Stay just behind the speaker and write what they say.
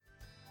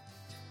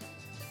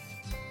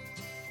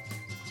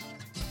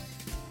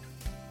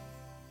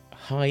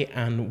Hi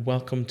and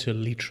welcome to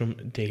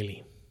Leitrim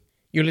Daily.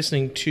 You're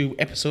listening to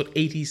episode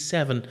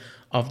 87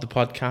 of the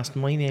podcast.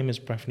 My name is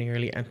Breffney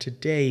Early and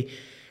today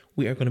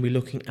we are going to be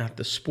looking at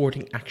the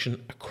sporting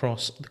action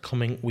across the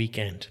coming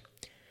weekend.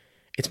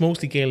 It's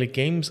mostly Gaelic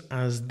games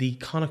as the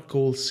Connacht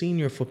Gold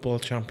Senior Football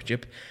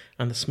Championship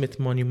and the Smith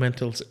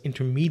Monumentals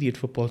Intermediate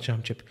Football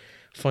Championship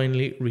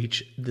finally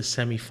reach the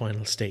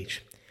semi-final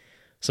stage.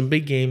 Some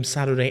big games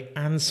Saturday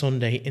and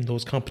Sunday in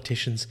those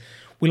competitions.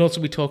 We'll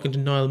also be talking to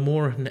Niall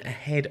Moran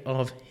ahead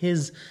of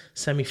his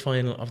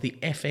semi-final of the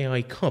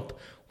FAI Cup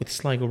with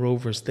Sligo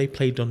Rovers. They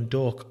play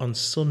Dundalk on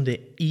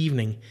Sunday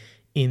evening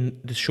in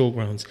the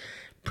showgrounds.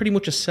 Pretty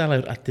much a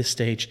sellout at this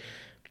stage,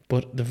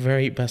 but the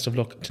very best of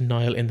luck to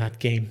Niall in that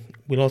game.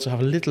 We'll also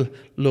have a little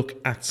look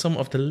at some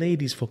of the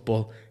ladies'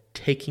 football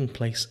taking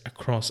place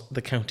across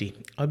the county.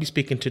 I'll be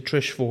speaking to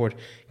Trish Ford,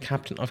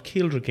 captain of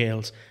Keildra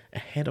Gales,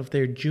 ahead of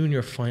their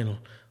junior final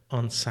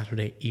on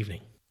Saturday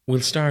evening.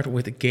 We'll start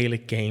with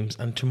Gaelic games,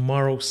 and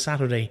tomorrow,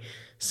 Saturday,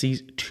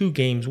 sees two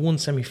games, one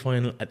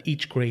semi-final at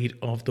each grade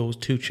of those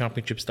two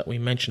championships that we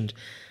mentioned.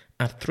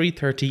 At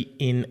 3:30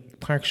 in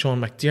Park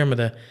Sean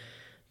McDermott,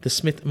 the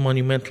Smith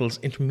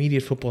Monumentals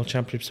Intermediate Football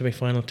Championship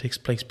semi-final takes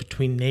place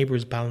between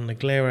neighbours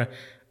Ballinaglara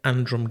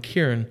and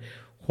Drumkieran,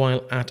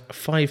 while at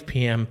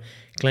 5pm,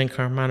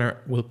 Glencar Manor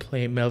will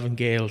play Melvin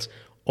Gales,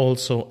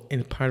 also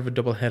in part of a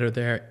double header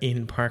there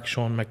in Park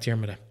Sean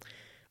McDermott.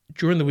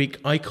 During the week,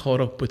 I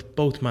caught up with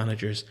both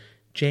managers,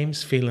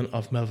 James Phelan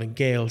of Melvin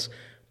Gales,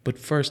 but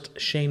first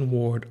Shane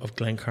Ward of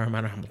Glencar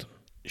Manor Hamilton.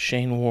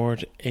 Shane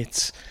Ward,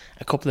 it's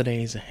a couple of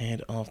days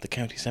ahead of the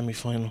county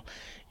semi-final.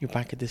 You're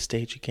back at this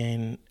stage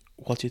again.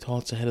 What's your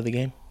thoughts ahead of the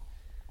game?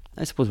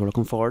 I suppose we're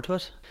looking forward to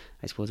it.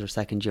 I suppose our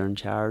second year in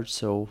charge,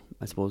 so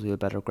I suppose we have a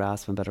better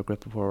grasp and better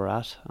grip of where we're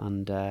at,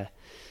 and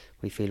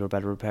we feel we're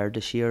better prepared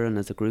this year. And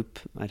as a group,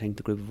 I think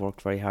the group have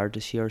worked very hard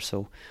this year,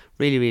 so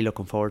really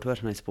looking forward to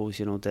it. And I suppose,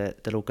 you know, the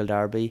local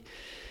derby,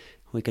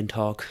 we can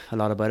talk a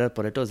lot about it,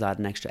 but it does add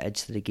an extra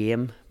edge to the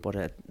game. But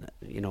at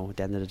the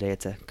end of the day,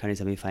 it's a county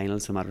semi-final,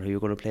 so no matter who you're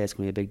going to play, it's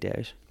going to be a big day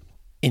out.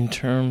 In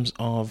terms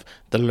of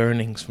the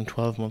learnings from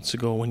 12 months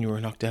ago when you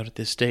were knocked out at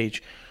this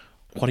stage,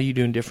 what are you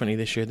doing differently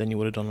this year than you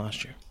would have done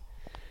last year?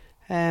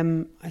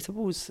 I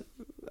suppose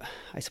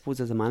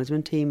as a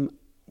management team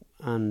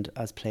and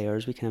as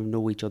players, we kind of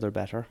know each other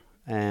better.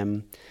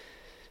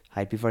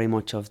 I'd be very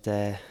much of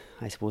the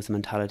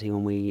mentality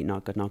when we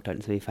got knocked out in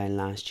the semi-final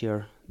last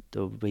year.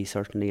 There would be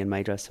certainly in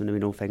my dressing room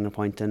no finger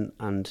pointing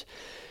and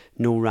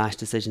no rash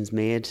decisions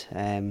made.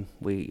 I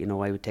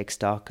would take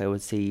stock. I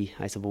would see,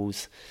 I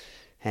suppose,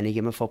 any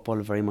game of football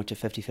very much a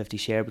 50-50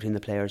 share between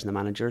the players and the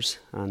managers,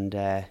 and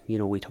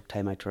we took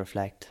time out to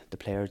reflect. The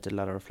players did a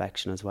lot of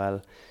reflection as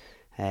well,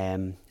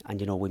 and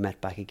we met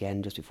back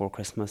again just before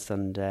Christmas,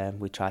 and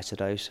we trashed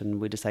it out,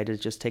 and we decided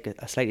to just take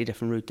a slightly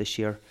different route this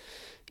year.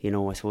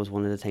 I suppose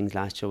one of the things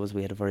last year was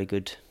we had a very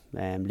good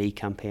league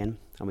campaign,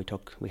 and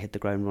we hit the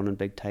ground running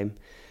big time.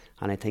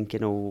 And I think,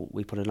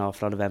 we put an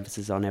awful lot of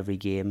emphasis on every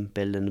game,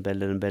 building.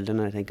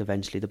 And I think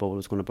eventually the bubble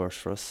was going to burst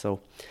for us. So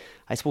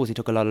I suppose we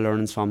took a lot of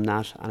learnings from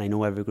that. And I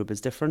know every group is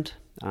different.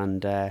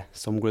 And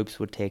some groups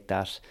would take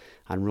that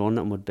and run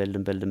and would build.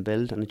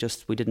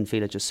 And we didn't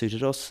feel it just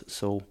suited us.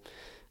 So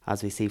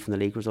as we see from the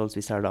league results,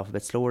 we started off a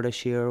bit slower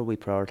this year. We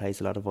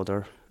prioritised a lot of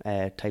other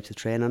types of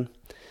training.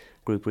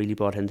 Group really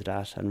bought into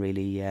that and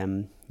really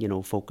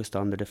focused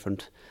on the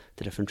different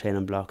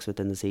training blocks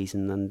within the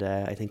season, and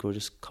I think we're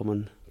just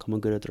coming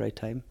good at the right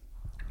time.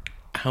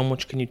 How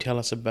much can you tell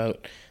us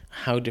about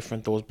how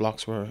different those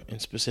blocks were in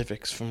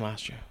specifics from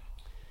last year?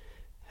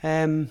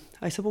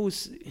 I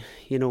suppose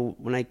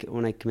when I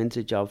came into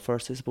the job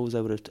first, I suppose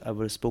I would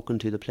have spoken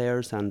to the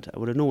players, and I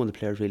would have known the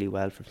players really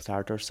well from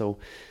starter. So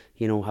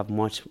having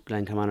watched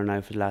Glencar Manor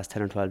now for the last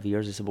 10 or 12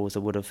 years, I suppose I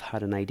would have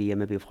had an idea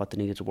maybe of what they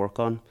needed to work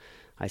on.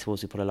 I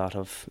suppose we put a lot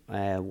of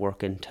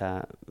work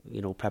into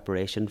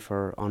preparation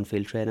for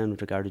on-field training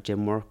with regard to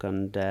gym work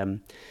and a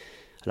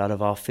lot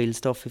of off-field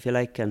stuff, if you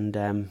like,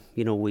 and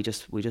we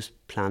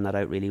just plan that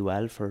out really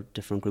well for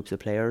different groups of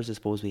players. I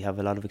suppose we have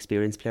a lot of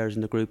experienced players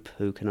in the group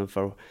who kind of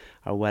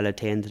are well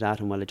attained to that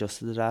and well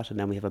adjusted to that, and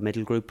then we have a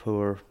middle group who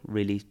are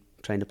really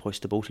trying to push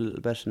the boat a little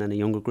bit, and then a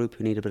younger group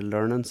who need a bit of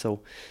learning.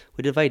 So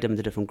we divide them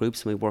into different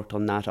groups, and we worked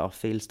on that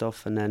off-field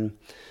stuff, and then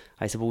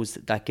I suppose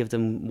that gives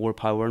them more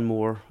power and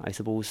more, I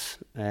suppose,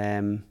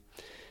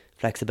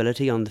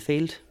 flexibility on the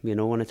field,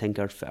 and I think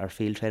our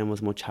field training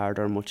was much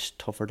harder, much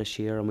tougher this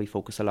year, and we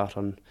focus a lot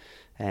on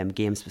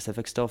game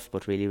specific stuff,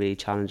 but really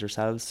challenge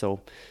ourselves. So,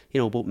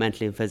 both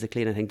mentally and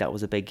physically, and I think that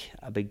was a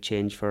big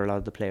change for a lot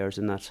of the players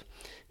in that,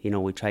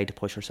 we tried to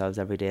push ourselves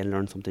every day and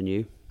learn something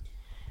new.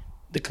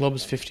 The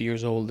club's 50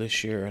 years old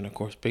this year, and of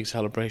course big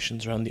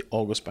celebrations around the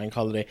August bank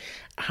holiday.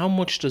 How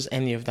much does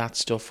any of that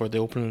stuff, for the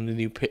opening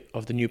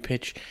of the new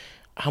pitch,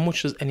 how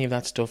much does any of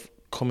that stuff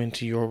come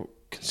into your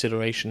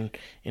consideration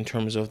in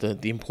terms of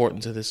the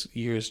importance of this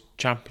year's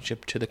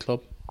championship to the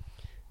club?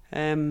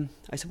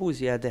 I suppose,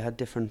 they had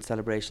different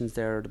celebrations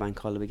there. The bank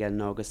holiday began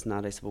in August, and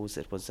that, I suppose,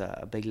 it was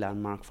a big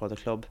landmark for the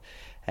club.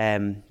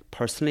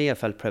 Personally, I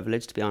felt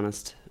privileged, to be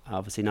honest.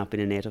 Obviously not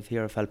being a native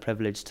here, I felt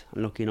privileged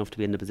and lucky enough to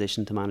be in the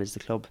position to manage the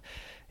club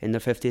in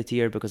their 50th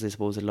year, because I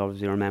suppose it'll always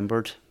be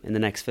remembered in the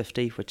next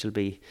 50, which will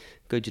be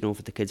good, you know,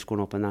 for the kids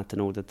growing up and that, to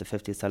know that the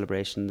 50th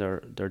celebration, their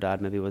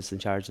dad maybe was in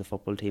charge of the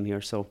football team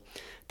here. So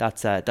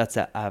that's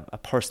a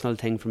personal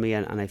thing for me,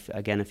 and I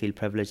feel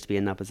privileged to be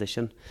in that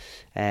position.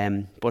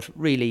 But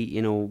really,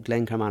 you know,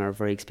 Glencar Manor are a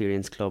very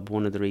experienced club.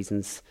 One of the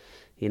reasons,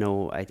 you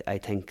know, I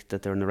think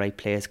that they're in the right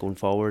place going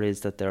forward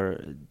is that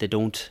they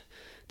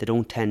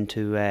don't tend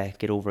to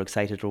get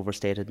overexcited or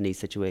overstated in these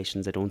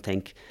situations. I don't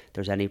think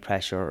there's any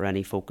pressure or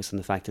any focus on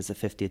the fact it's the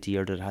 50th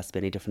year that it has to be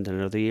any different than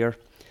another year.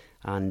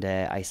 And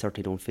I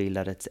certainly don't feel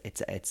that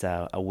it's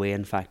a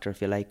weighing factor,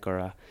 if you like, or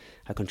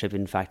a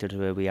contributing factor to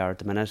where we are at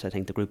the minute. I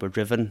think the group are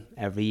driven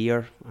every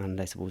year,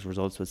 and I suppose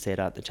results would say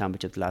that. The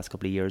Championship the last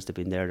couple of years, they've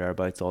been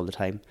thereabouts all the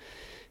time.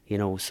 You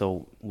know,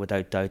 so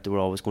without doubt they were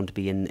always going to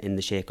be in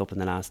the shake-up in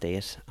the last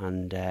 8.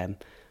 And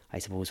I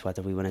suppose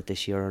whether we win it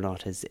this year or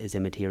not is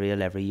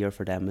immaterial. Every year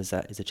for them is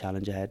a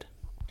challenge ahead.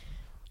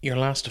 Your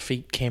last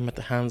defeat came at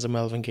the hands of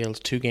Melvin Gales,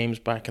 2 games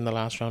back in the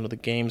last round of the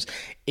games.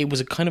 It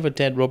was a kind of a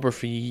dead rubber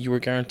for you. You were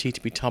guaranteed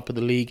to be top of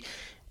the league.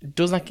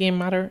 Does that game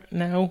matter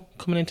now,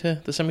 coming into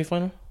the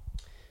semi-final?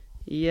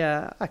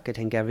 Yeah, I could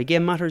think every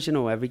game matters. You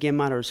know, every game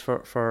matters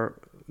for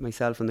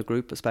myself and the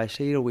group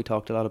especially. You know, we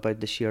talked a lot about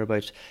this year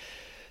about,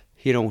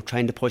 you know,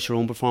 trying to push your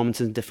own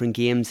performances in different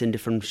games in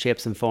different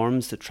shapes and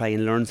forms to try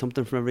and learn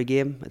something from every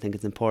game. I think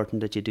it's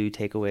important that you do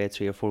take away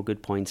 3 or 4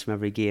 good points from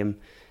every game,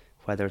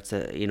 whether it's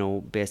you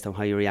know, based on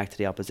how you react to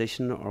the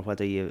opposition, or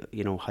whether you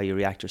know, how you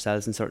react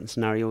yourselves in certain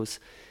scenarios.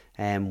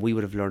 We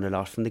would have learned a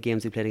lot from the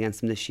games we played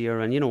against them this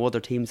year, and you know, other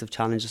teams have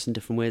challenged us in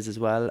different ways as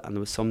well, and there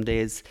was some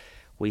days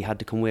we had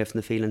to come away from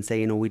the field and say,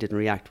 you know, we didn't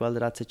react well to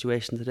that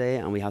situation today,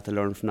 and we have to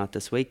learn from that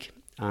this week.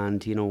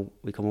 And you know,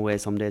 we come away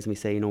some days and we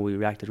say, you know, we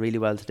reacted really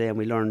well today and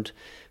we learned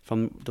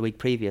from the week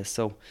previous.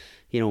 So,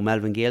 you know,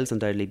 Melvin Gales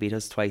undoubtedly beat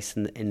us twice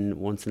in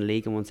once in the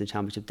league and once in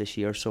Championship this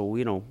year. So,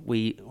 you know,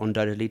 we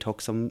undoubtedly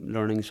took some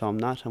learnings from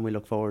that, and we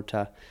look forward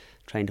to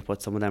trying to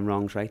put some of them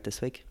wrongs right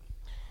this week.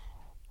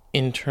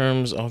 In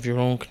terms of your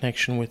own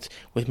connection with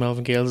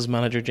Melvin Gales'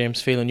 manager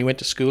James Phelan, you went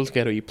to school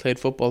together, you played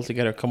football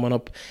together coming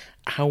up.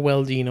 How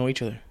well do you know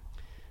each other?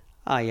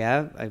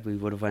 Yeah, we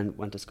would have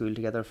went to school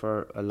together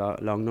for a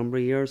long number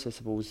of years. I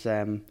suppose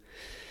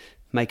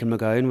Michael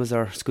McGowan was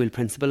our school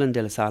principal in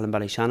Dillasal and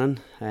Ballyshannon,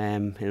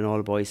 in an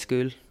all-boys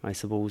school, I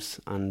suppose.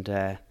 And,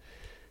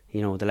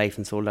 you know, the life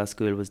and soul of that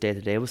school was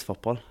day-to-day was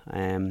football.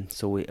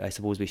 So I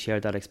suppose we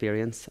shared that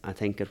experience. I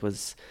think it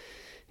was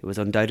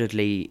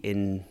undoubtedly,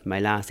 in my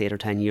last 8 or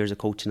 10 years of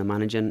coaching and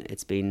managing,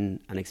 it's been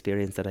an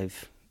experience that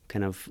I've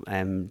kind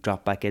of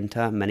dropped back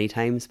into many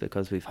times,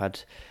 because we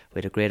had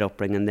a great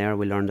upbringing there.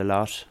 We learned a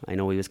lot. I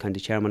know he was kind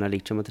of chairman of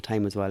Leitrim at the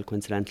time as well,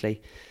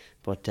 coincidentally.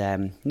 But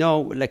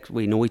no, like,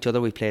 we know each other.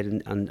 We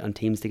played on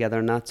teams together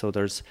and that. So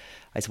there's,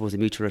 I suppose, a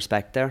mutual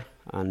respect there,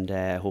 and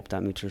I hope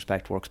that mutual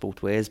respect works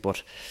both ways.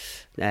 But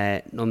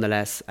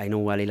nonetheless, I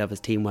know he'll have his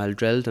team well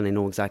drilled, and I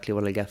know exactly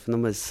what I'll get from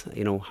them is,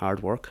 you know,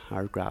 hard work,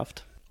 hard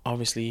graft.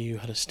 Obviously, you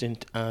had a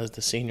stint as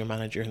the senior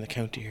manager in the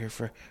county here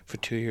for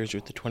 2 years,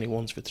 with the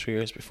 21s for 3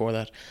 years before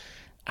that.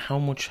 How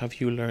much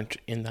have you learnt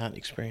in that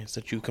experience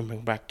that you can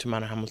bring back to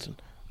Manorhamilton?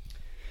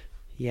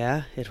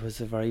 Yeah, it was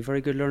a very,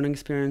 very good learning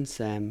experience.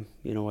 You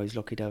know, I was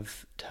lucky to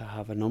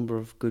have a number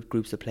of good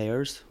groups of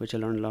players, which I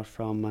learned a lot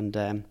from.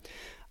 And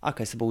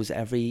I suppose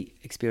every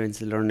experience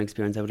is a learning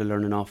experience. I would have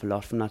learned an awful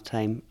lot from that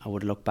time. I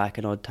would look back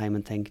at odd time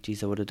and think,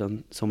 geez, I would have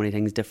done so many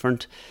things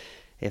different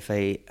if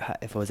I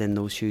was in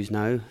those shoes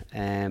now.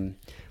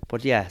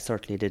 But yeah,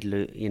 certainly did,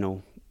 you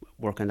know,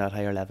 working at that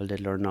higher level,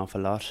 did learn an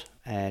awful lot.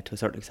 To a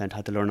certain extent,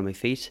 had to learn on my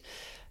feet.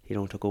 You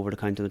know, took over the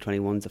county of the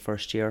 21s the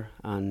first year,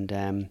 and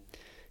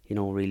you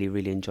know, really,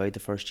 really enjoyed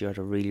the first year. Had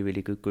a really,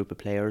 really good group of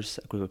players,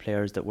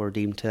 that were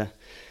deemed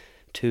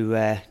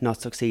to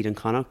not succeed in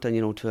Connacht, and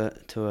you know,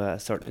 to a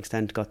certain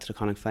extent got to the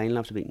Connacht final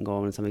after beating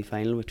Galway in the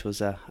semi-final, which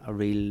was a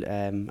real,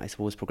 I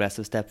suppose,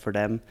 progressive step for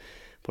them.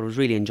 But it was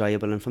really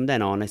enjoyable, and from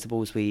then on, I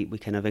suppose we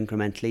kind of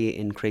incrementally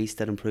increased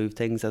and improved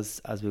things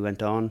as we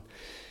went on,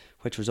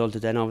 which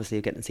resulted then obviously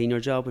of getting a senior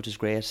job, which is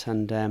great.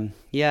 And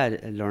yeah,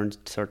 I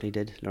certainly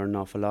did learn an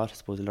awful lot. I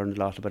suppose I learned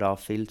a lot about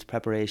off-field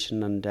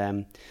preparation,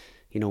 and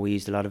you know, we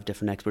used a lot of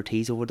different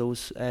expertise over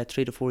those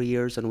 3 to 4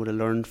 years, and would have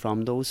learned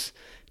from those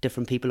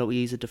different people that we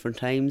use at different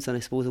times. And I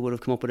suppose I would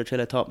have come up with a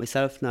trail of thought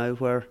myself now,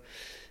 where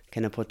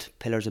kind of put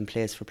pillars in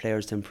place for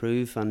players to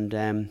improve.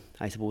 And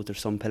I suppose there's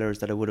some pillars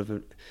that I would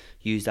have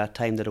used that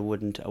time that I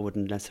wouldn't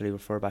necessarily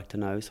refer back to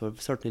now. So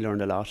I've certainly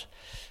learned a lot,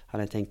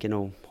 and I think, you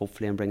know,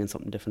 hopefully I'm bringing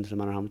something different to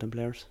the Manorhamilton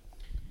players.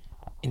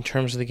 In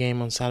terms of the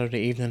game on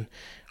Saturday evening,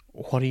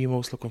 what are you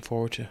most looking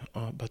forward to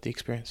about the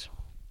experience?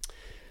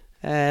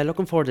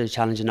 Looking forward to the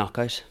challenge and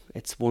knockout.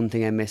 It's one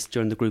thing I missed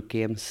during the group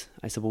games.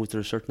 I suppose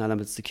there are certain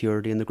elements of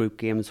security in the group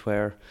games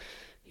where,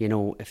 you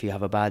know, if you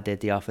have a bad day at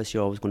the office,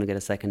 you're always going to get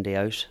a second day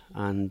out.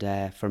 And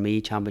for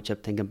me,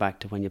 Championship, thinking back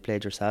to when you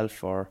played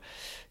yourself, or,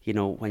 you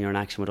know, when you're in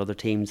action with other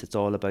teams, it's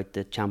all about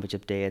the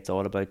Championship day. It's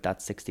all about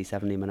that 60,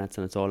 70 minutes,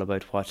 and it's all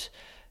about what,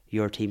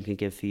 your team can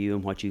give for you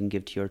and what you can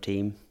give to your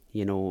team,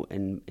 you know,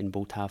 in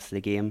both halves of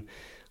the game.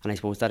 And I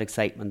suppose that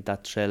excitement,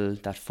 that thrill,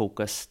 that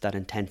focus, that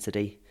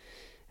intensity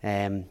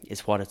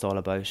is what it's all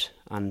about.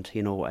 And,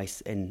 you know,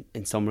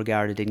 in some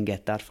regard, I didn't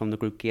get that from the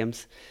group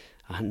games.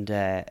 And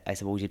I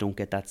suppose you don't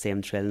get that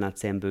same thrill and that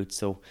same boost.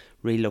 So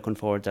really looking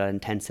forward to that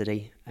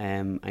intensity.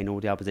 I know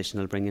the opposition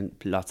will bring in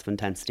lots of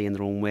intensity in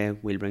their own way.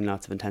 We'll bring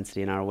lots of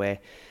intensity in our way.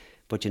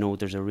 But, you know,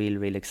 there's a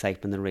real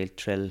excitement and a real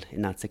thrill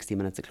in that 60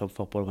 minutes of club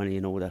football when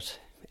you know that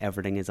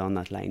everything is on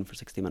that line for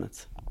 60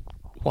 minutes.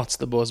 What's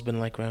the buzz been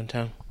like around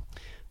town?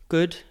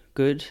 Good.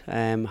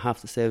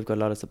 Have to say we've got a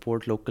lot of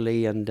support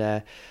locally, and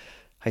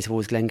I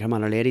suppose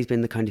Glencarmanor ladies been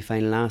in the county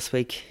final last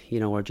week. You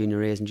know, our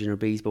junior A's and junior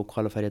B's both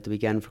qualified at the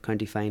weekend for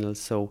county finals,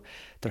 so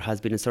there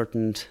has been a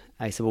certain,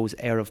 I suppose,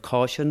 air of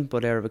caution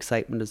but air of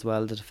excitement as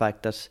well, to the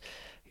fact that,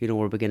 you know,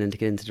 we're beginning to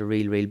get into the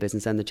real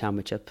business and the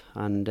championship.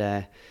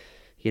 And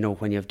you know,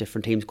 when you have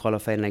different teams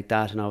qualifying like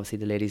that, and obviously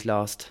the ladies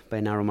lost by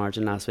a narrow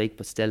margin last week,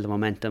 but still the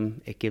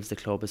momentum it gives the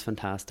club is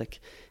fantastic,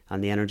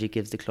 and the energy it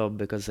gives the club,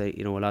 because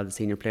you know, a lot of the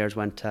senior players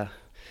went to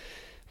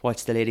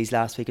watch the ladies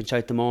last week and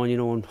shout them on, you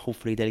know, and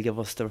hopefully they'll give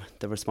us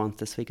the response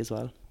this week as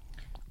well.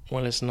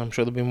 Well, listen, I'm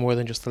sure there'll be more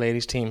than just the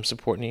ladies team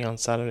supporting you on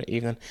Saturday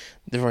evening.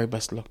 The very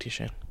best of luck to you,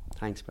 Shane.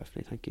 Thanks,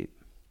 Bethany. Thank you.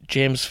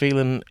 James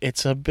Phelan,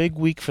 it's a big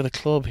week for the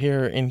club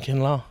here in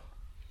Kinlaw.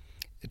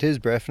 It is,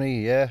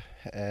 Breffney, yeah.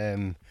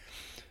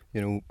 You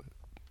know,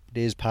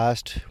 days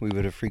past we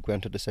would have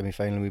frequented the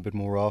semi-final a wee bit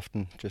more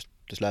often. Just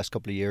this last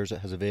couple of years it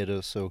has evaded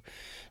us. So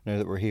now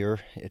that we're here,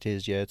 it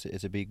is, yeah,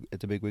 it's a big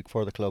week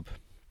for the club.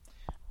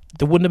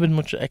 There wouldn't have been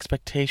much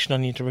expectation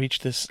on you to reach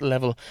this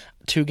level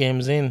 2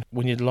 games in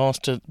when you'd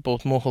lost to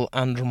both Mohill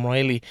and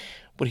Drumreilly.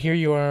 But here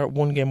you are,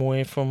 1 game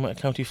away from a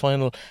county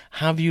final.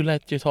 Have you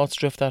let your thoughts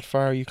drift that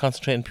far? Are you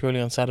concentrating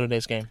purely on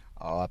Saturday's game?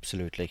 Oh,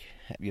 absolutely.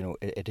 You know,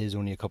 it is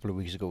only a couple of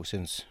weeks ago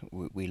since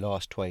we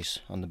lost twice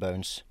on the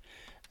bounce.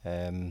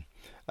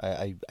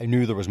 I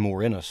knew there was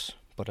more in us,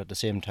 but at the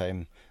same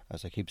time,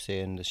 as I keep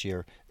saying this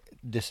year,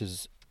 this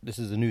is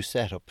a new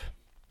setup,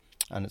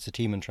 and it's a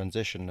team in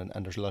transition,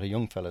 and there's a lot of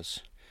young fellas,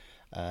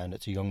 and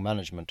it's a young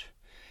management,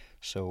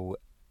 so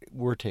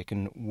we're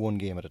taking 1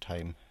 game at a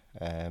time,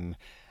 and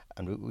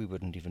we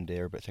wouldn't even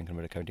dare but thinking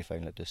about a county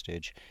final at this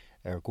stage.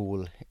 Our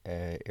goal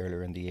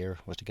earlier in the year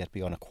was to get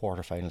beyond a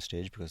quarter final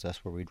stage, because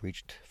that's where we'd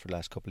reached for the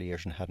last couple of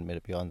years and hadn't made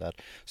it beyond that.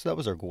 So that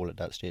was our goal at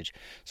that stage.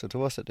 So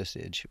to us at this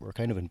stage, we're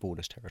kind of in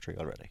bonus territory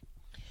already.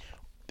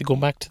 Going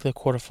back to the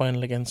quarter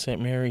final against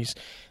St Mary's,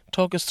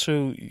 talk us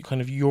through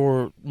kind of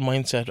your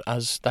mindset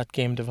as that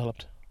game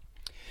developed.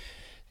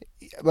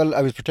 Well,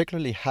 I was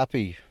particularly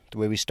happy the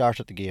way we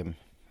started the game.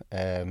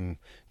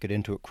 Get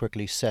into it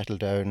quickly, settle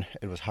down.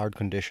 It was hard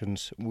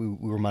conditions. We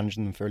were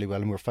managing them fairly well,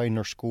 and we were finding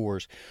our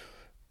scores.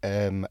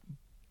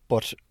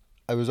 But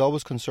I was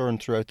always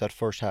concerned throughout that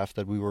first half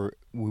that we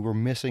were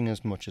missing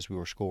as much as we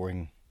were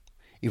scoring,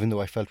 even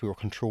though I felt we were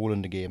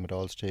controlling the game at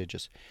all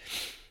stages.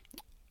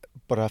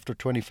 But after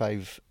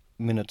 25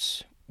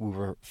 minutes, we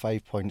were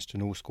 5 points to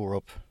no score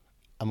up,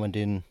 and went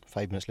in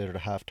 5 minutes later to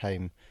half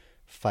time,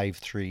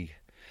 5-3.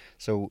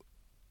 So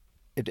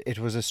it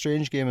was a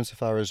strange game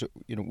insofar as,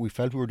 you know, we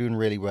felt we were doing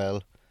really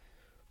well,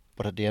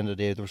 but at the end of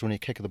the day there was only a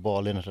kick of the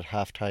ball in it at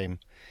half time.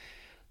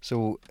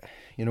 So,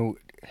 you know,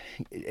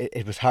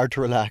 it was hard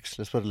to relax,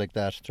 let's put it like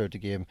that, throughout the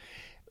game.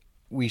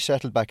 We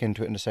settled back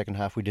into it in the second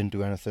half. We didn't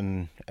do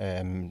anything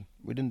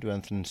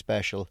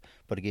special,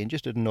 but again,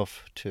 just did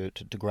enough to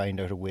grind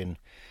out a win,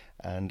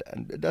 and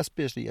that's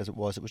basically as it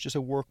was. It was just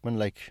a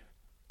workmanlike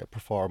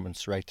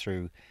performance right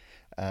through,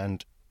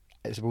 and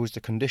I suppose the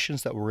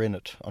conditions that were in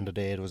it on the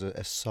day, it was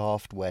a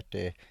soft, wet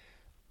day,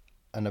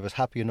 and I was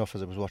happy enough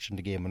as I was watching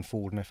the game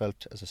unfold, and I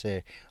felt, as I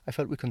say,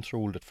 we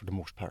controlled it for the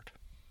most part.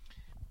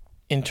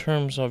 In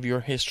terms of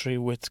your history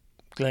with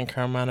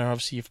Glencarmanor,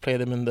 obviously you've played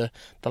them in the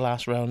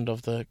last round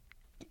of the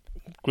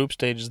group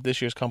stages of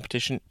this year's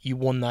competition. You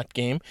won that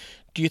game.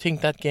 Do you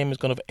think that game is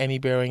going to have any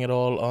bearing at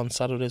all on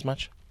Saturday's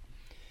match?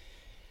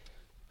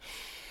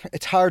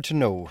 It's hard to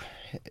know.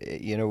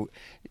 You know,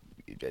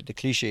 the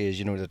cliche is,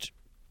 you know, that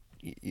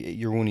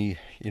you're only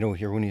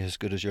as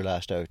good as your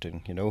last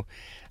outing, you know,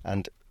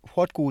 and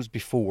what goes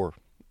before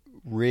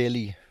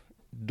really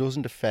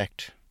doesn't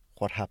affect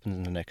what happens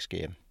in the next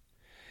game.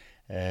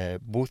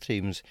 Both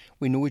teams,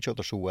 we know each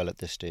other so well at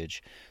this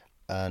stage,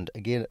 and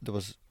again, there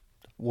was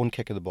 1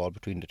 kick of the ball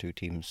between the 2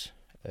 teams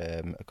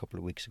a couple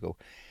of weeks ago.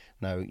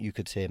 Now, you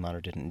could say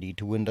Manor didn't need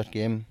to win that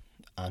game,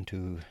 and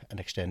to an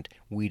extent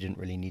we didn't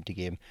really need the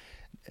game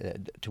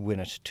to win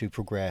it to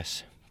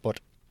progress, but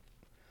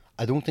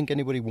I don't think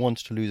anybody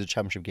wants to lose a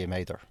championship game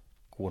either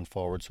going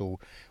forward, so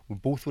we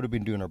both would have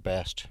been doing our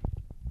best,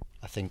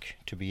 I think,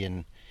 to be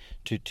in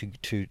to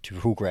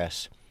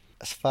progress.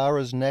 As far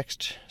as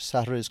next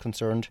Saturday is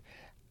concerned,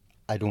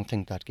 I don't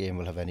think that game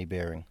will have any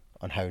bearing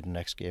on how the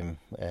next game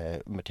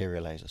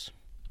materialises.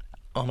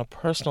 On a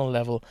personal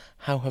level,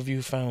 how have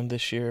you found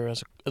this year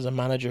as a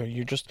manager?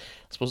 You're just,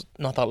 I suppose,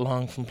 not that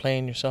long from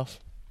playing yourself.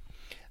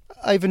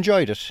 I've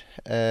enjoyed it.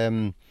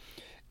 I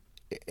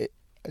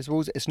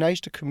suppose it's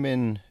nice to come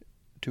in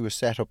to a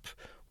setup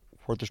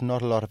where there's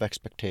not a lot of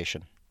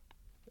expectation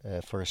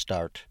for a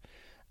start,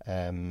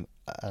 and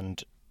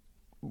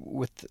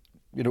with,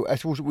 I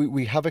suppose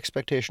we have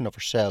expectation of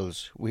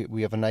ourselves.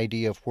 We have an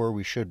idea of where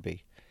we should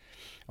be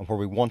and where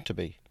we want to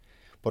be,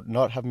 but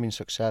not having been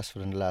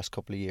successful in the last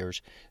couple of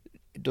years,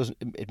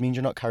 it means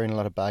you're not carrying a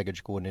lot of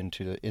baggage going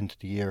into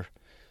the year.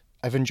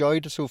 I've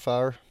enjoyed it so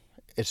far.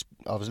 It's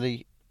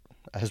obviously,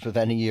 as with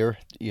any year,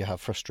 you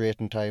have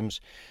frustrating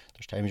times.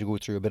 There's times you go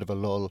through a bit of a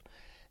lull,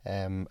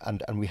 and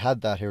we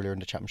had that earlier in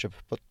the championship.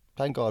 But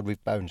thank God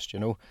we've bounced,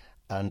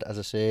 And as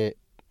I say,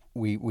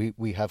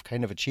 we have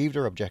kind of achieved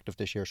our objective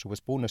this year, so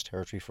it's bonus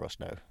territory for us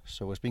now.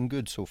 So it's been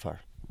good so far.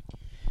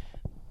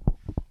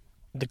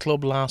 The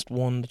club last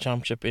won the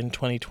championship in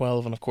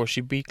 2012, and of course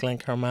you beat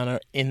Glencarmanor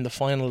in the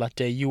final that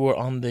day. You were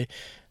on the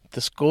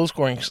goal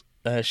scoring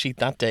sheet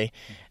that day.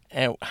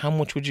 How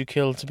much would you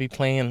kill to be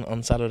playing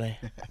on Saturday?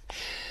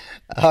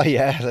 Oh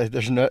yeah,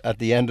 at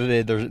the end of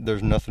the day,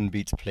 there's nothing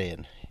beats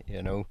playing,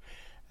 and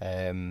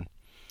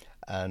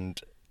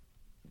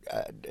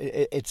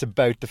it's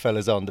about the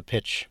fellas on the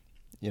pitch,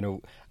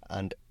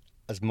 and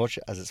as much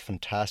as it's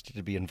fantastic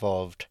to be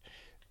involved,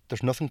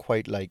 there's nothing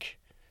quite like,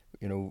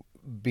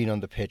 being on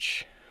the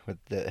pitch with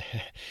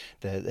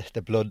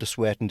the blood, the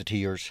sweat and the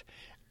tears,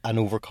 and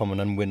overcoming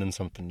and winning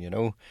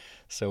something,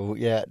 So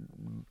yeah,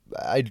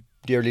 I'd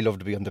dearly love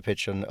to be on the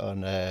pitch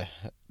on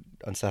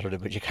Saturday,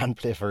 but you can't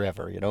play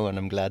forever, and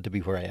I'm glad to be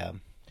where I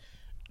am.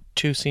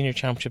 2 senior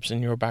championships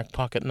in your back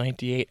pocket,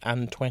 98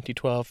 and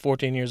 2012,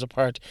 14 years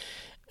apart.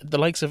 The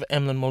likes of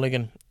Emlyn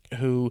Mulligan,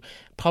 who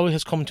probably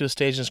has come to a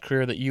stage in his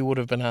career that you would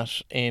have been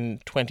at in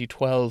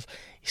 2012,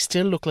 he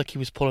still looked like he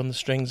was pulling the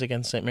strings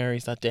against St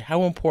Mary's that day.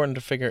 How important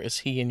a figure is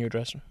he in your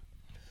dressing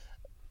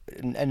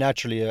room?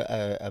 Naturally,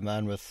 a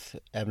man with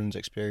Emlyn's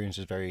experience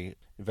is very,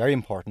 very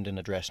important in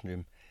a dressing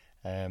room,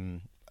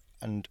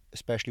 and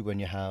especially when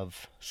you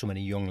have so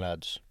many young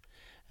lads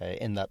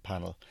in that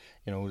panel.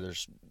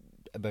 There's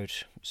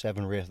about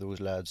 7 or 8 of those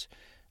lads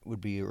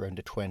would be around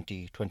the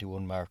 20,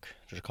 21 mark.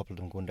 There's a couple of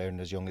them going down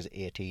as young as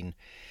 18.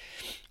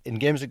 In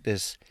games like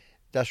this,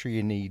 that's where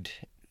you need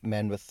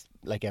men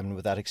like Emlyn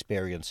with that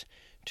experience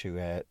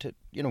to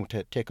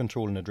take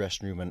control in the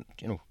dressing room and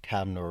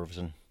calm nerves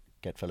and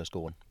get fellas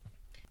going.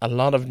 A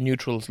lot of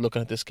neutrals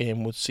looking at this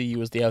game would see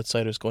you as the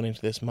outsiders going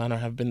into this. Manor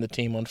have been the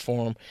team on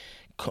form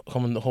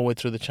coming the whole way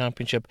through the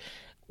championship.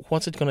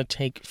 What's it going to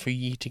take for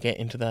you to get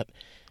into that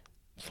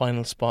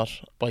final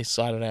spot by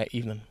Saturday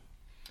evening?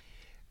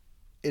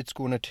 It's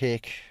going to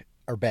take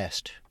our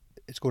best.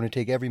 It's going to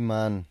take every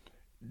man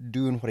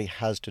doing what he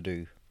has to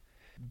do,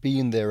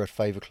 being there at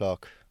 5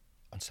 o'clock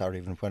on Saturday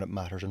evening when it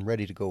matters and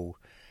ready to go,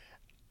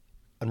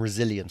 and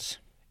resilience.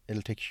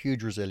 It'll take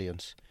huge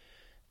resilience.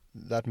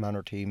 That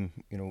Manor team,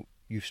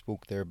 you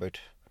spoke there about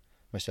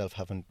myself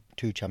having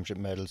 2 championship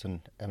medals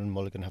and Emlyn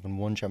Mulligan having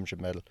 1 championship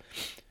medal.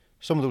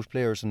 Some of those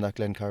players in that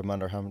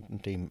Glencarmanor Hamilton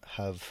team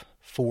have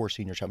 4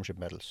 senior championship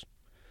medals.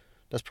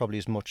 That's probably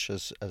as much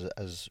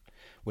as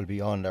will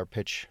be on our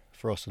pitch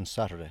for us on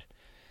Saturday.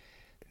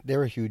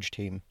 They're a huge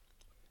team.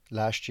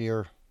 Last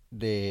year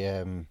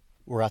they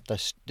were at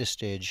this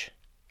stage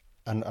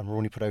and were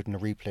only put out in a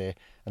replay,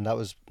 and that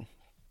was,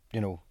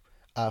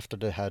 after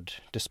they had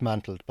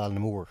dismantled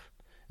Ballinamore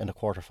in the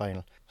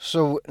quarter-final.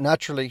 So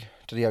naturally,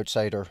 to the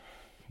outsider,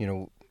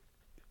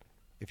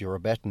 if you're a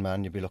betting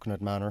man, you'd be looking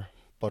at Manor,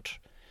 but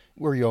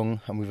we're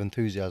young and we've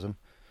enthusiasm,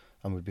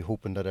 and we'd be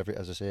hoping that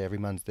every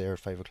man's there at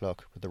 5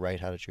 o'clock with the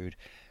right attitude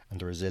and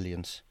the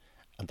resilience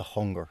and the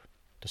hunger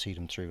to see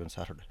them through on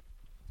Saturday.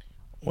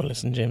 Well,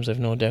 listen, James, I've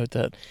no doubt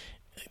that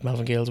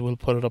Malvern Gales will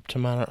put it up to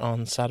Manor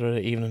on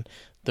Saturday evening.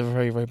 The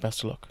very, very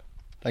best of luck.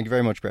 Thank you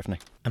very much, Breffney.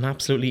 An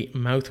absolutely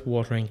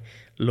mouth-watering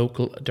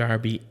local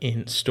derby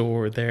in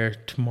store there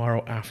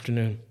tomorrow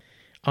afternoon.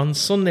 On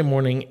Sunday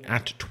morning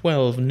at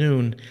 12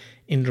 noon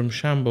in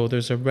Drumshanbo,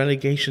 there's a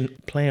relegation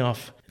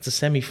playoff. It's a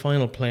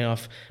semi-final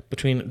playoff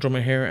between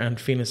Dromahair and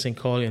Fenagh St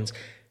Colleans.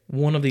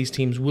 One of these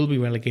teams will be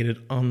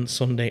relegated on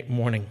Sunday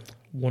morning.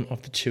 One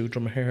of the two,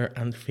 Dromahair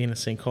and Fenagh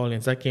St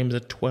Colleans. That game is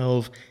at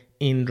 12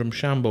 in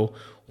Drumshanbo,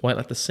 while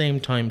at the same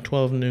time,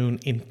 12 noon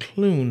in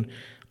Clune,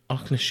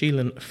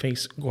 Auchnacheelan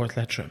face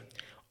Gortletra.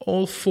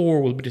 All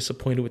 4 will be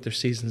disappointed with their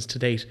seasons to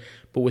date,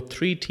 but with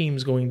 3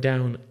 teams going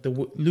down,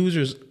 the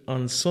losers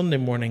on Sunday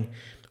morning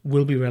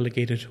will be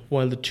relegated,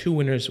 while the 2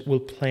 winners will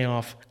play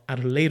off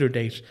at a later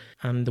date,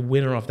 and the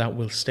winner of that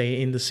will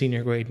stay in the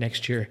senior grade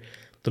next year.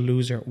 The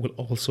loser will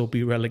also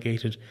be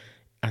relegated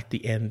at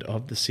the end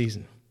of the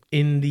season.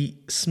 In the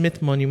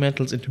Smith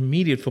Monumentals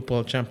Intermediate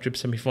Football Championship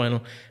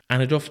semi-final,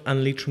 Anaduff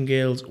and Leitrim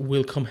Gales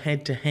will come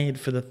head-to-head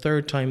for the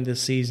 3rd time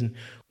this season,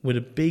 with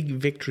a big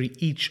victory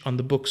each on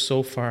the books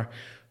so far.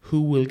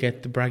 Who will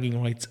get the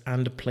bragging rights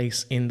and a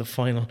place in the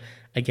final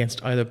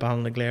against either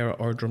Ballinaglara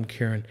or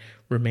Drumkieran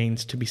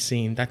remains to be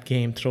seen. That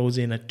game throws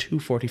in at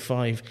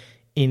 2:45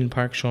 in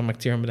Park Sean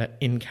McDermott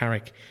in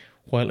Carrick,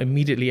 while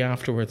immediately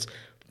afterwards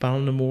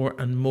Ballinamore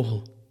and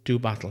Mull do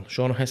battle.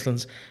 Sean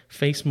O'Heslins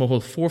face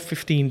Mull,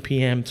 4:15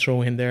 p.m.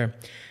 throw in there.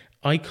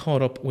 I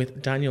caught up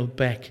with Daniel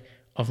Beck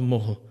of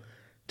Mull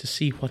to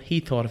see what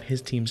he thought of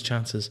his team's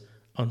chances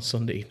on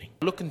Sunday evening.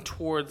 Looking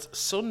towards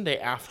Sunday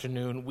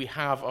afternoon, we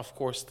have, of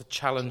course, the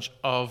challenge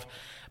of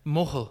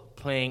Muhull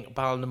playing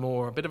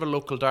Ballinamore, a bit of a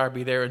local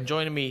derby there. And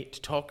joining me to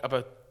talk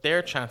about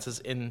their chances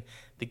in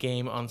the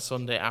game on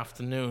Sunday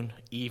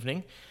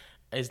evening,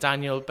 is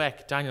Daniel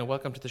Beck. Daniel,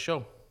 welcome to the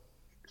show.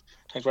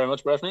 Thanks very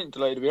much, Bethany.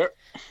 Delighted to be here.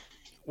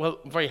 Well,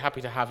 very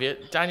happy to have you.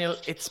 Daniel,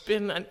 it's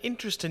been an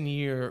interesting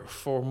year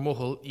for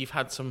Muhull. You've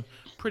had some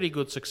pretty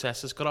good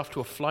successes. Got off to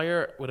a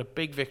flyer with a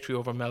big victory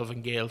over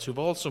Melvin Gales, who've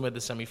also made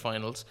the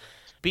semi-finals.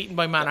 Beaten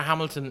by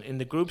Manorhamilton in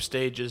the group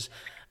stages.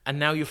 And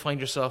now you find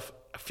yourself,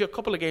 a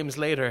couple of games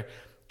later,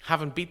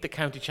 having beat the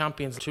county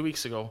champions 2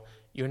 weeks ago.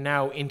 You're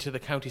now into the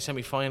county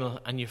semi-final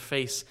and you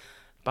face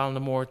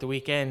Ballinamore at the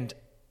weekend.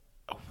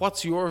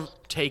 What's your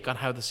take on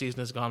how the season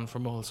has gone for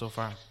Muhull so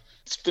far?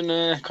 It's been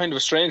a kind of a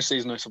strange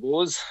season, I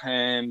suppose.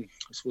 I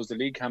suppose the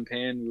league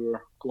campaign, we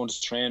were going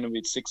to train and we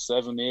had 6,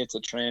 7 mates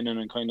at training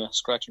and kind of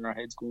scratching our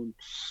heads going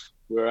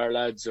where our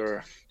lads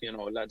are,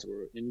 lads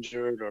were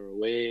injured or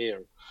away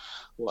or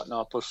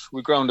whatnot. But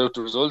we ground out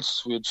the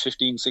results. We had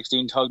 15,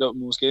 16 tagged out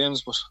in most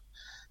games. But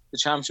the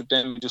championship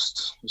then,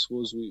 I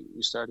suppose we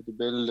started to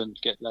build and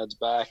get lads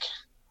back.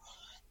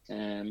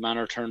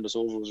 Manor turned us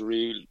over. It was a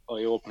real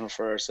eye-opener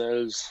for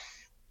ourselves.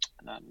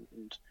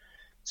 And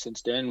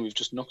since then, we've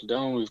just knuckled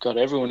down. We've got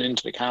everyone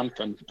into the camp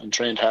and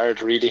trained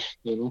hard, really,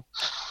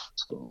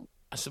 So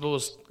I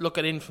suppose,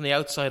 looking in from the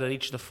outside at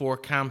each of the 4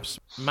 camps,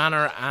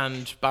 Manor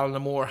and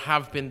Ballinamore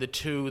have been the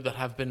two that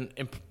have been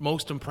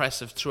most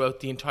impressive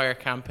throughout the entire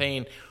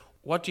campaign.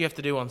 What do you have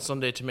to do on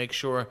Sunday to make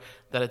sure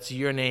that it's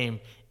your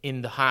name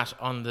in the hat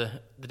on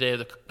the day of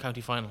the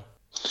county final?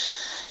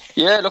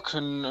 Yeah, look,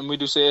 and we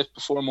do say it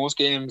before most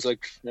games, we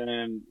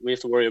have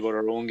to worry about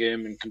our own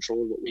game and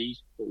control what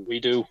we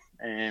do.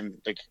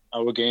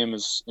 Our game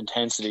is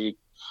intensity,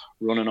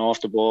 running off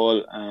the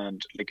ball,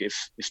 and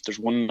if there's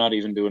one not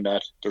even doing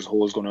that, there's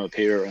holes going to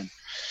appear, and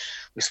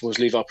I suppose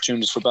leave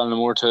opportunities for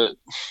Ballinamore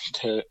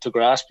to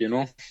grasp,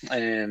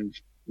 and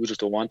we just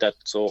don't want that.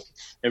 So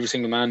every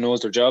single man knows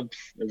their job.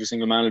 Every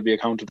single man will be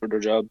accounted for their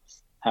job.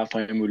 Half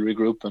time we'll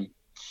regroup and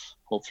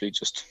hopefully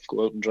just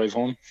go out and drive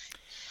home.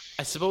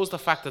 I suppose the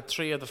fact that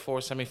 3 of the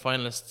 4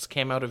 semi-finalists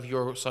came out of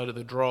your side of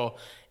the draw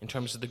in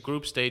terms of the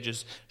group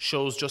stages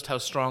shows just how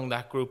strong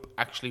that group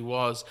actually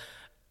was.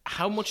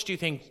 How much do you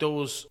think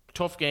those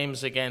tough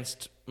games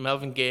against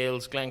Melvin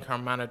Gales,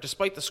 Glencar Manor,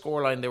 despite the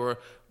scoreline, they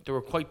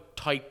were quite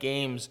tight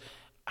games.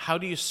 How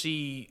do you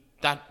see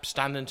that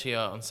standing to you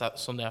on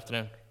Sunday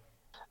afternoon?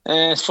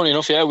 It's funny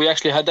enough, yeah. We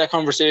actually had that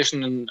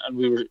conversation and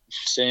we were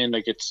saying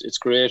it's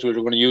great. We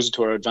were going to use it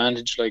to our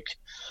advantage,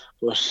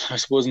 But I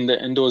suppose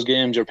in those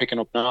games you're picking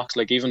up knocks.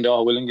 Even the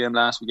All-Willing game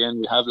last weekend,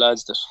 we have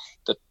lads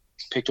that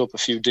picked up a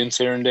few dints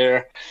here and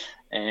there.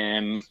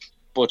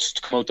 But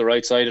to come out the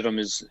right side of them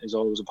is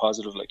always a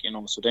positive,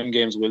 So them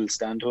games will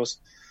stand to us.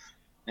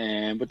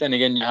 But then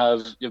again, you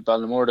have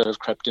Ballinamore that have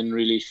crept in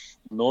really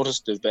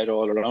noticed. They've bet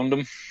all around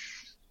them.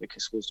 I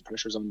suppose the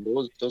pressure's on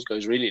those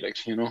guys really,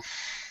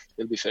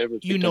 they'll be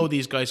favourites. You know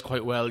these guys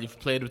quite well. You've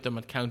played with them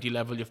at county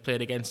level. You've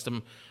played against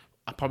them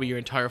probably your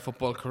entire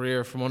football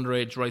career from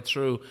underage right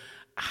through.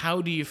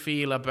 How do you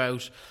feel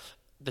about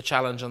the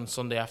challenge on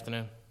Sunday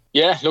afternoon?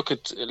 Yeah, look,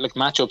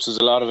 matchups is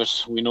a lot of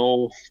it. We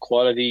know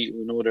quality,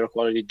 we know their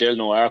quality, they'll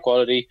know our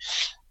quality.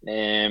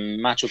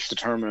 Matchups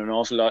determine an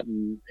awful lot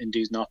in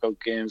these knockout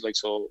games,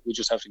 so we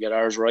just have to get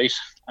ours right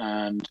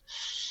and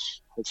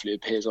hopefully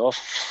it pays off,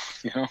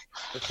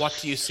 What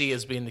do you see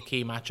as being the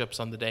key matchups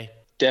on the day?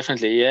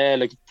 Definitely, yeah.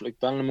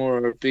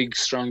 Ballinamore are a big,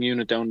 strong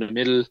unit down the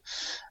middle.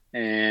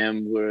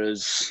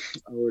 Whereas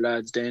our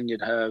lads then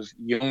you'd have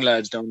young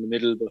lads down the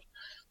middle, but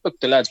look,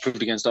 the lads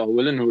proved against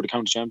All-Willing, who were the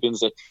county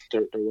champions, that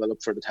they're well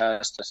up for the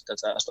task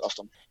that's asked of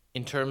them.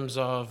 In terms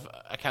of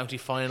a county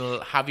final,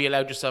 have you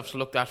allowed yourself to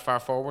look that far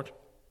forward?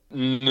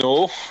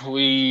 No,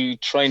 we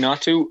try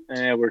not to.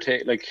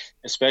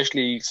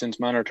 Especially since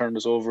Manor turned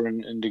us over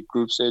in the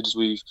group stages,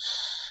 we've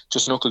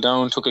just knuckled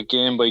down, took it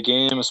game by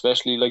game,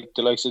 especially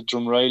the likes of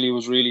Drumreilly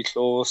was really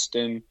close.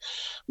 Then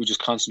we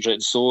just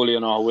concentrated solely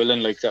on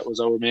All-Willing, that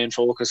was our main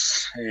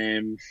focus.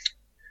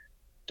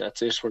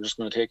 That's it. We're just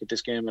going to take it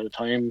this game at a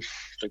time.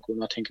 We're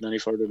not thinking any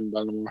further than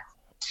Ballinamore.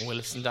 Well,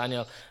 listen,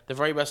 Daniel, the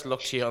very best of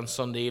luck to you on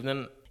Sunday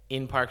evening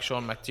in Park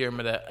Sean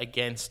McDermott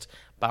against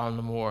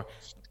Ballinamore.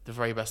 The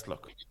very best of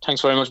luck.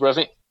 Thanks very much,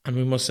 Bradley. And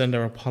we must send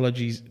our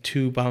apologies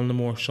to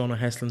Ballinamore Shauna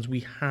Heslins.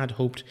 We had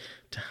hoped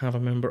to have a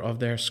member of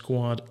their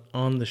squad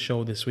on the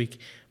show this week,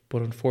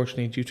 but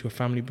unfortunately, due to a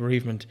family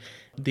bereavement,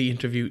 the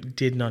interview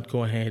did not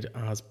go ahead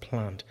as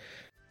planned.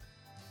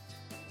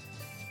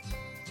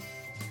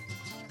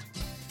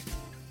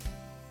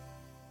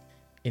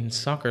 In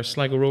soccer,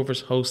 Sligo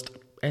Rovers host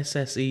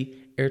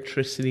SSE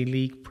Airtricity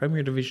League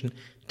Premier Division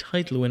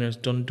title winners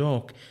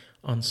Dundalk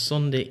on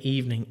Sunday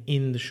evening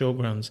in the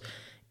showgrounds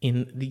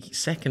in the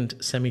second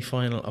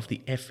semi-final of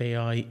the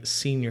FAI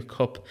Senior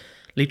Cup.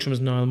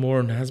 Leitrim's Niall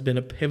Moran has been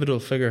a pivotal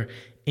figure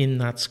in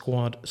that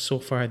squad so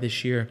far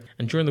this year.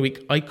 And during the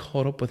week, I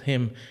caught up with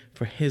him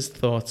for his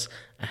thoughts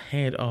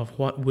ahead of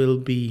what will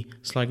be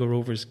Sligo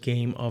Rovers'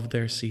 game of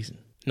their season.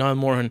 Niall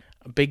Moran,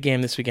 a big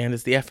game this weekend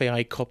is the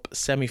FAI Cup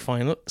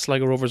semi-final,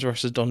 Sligo Rovers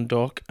versus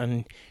Dundalk,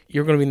 and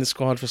you're going to be in the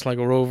squad for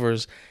Sligo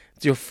Rovers.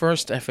 It's your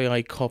first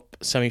FAI Cup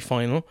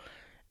semi-final.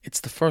 It's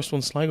the first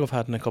one Sligo have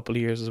had in a couple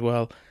of years as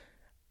well.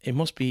 It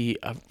must be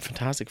a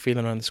fantastic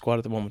feeling around the squad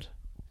at the moment.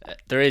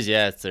 There is,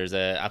 yeah. There's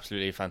a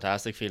absolutely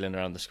fantastic feeling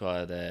around the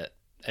squad.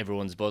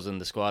 Everyone's buzzing.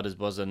 The squad is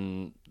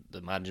buzzing.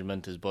 The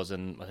management is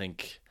buzzing. I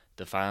think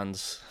the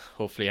fans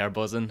hopefully are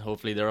buzzing.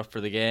 Hopefully they're up for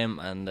the game,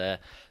 and the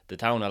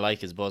town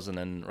alike is buzzing,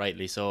 and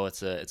rightly so.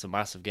 It's a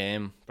massive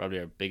game, probably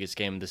our biggest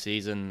game of the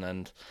season,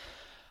 and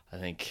I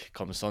think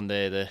come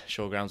Sunday the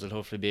showgrounds will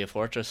hopefully be a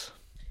fortress.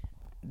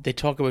 They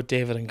talk about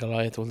David and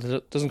Goliath. Well,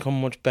 it doesn't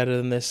come much better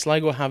than this.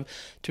 Sligo have,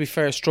 to be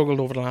fair, struggled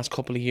over the last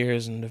couple of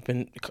years and have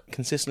been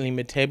consistently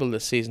mid-table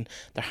this season.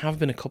 There have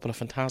been a couple of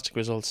fantastic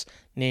results,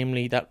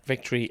 namely that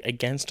victory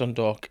against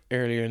Dundalk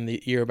earlier in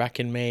the year back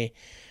in May,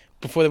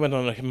 before they went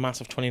on a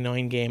massive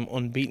 29-game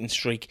unbeaten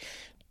streak.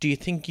 Do you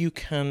think you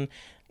can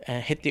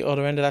hit the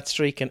other end of that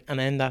streak and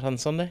end that on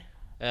Sunday?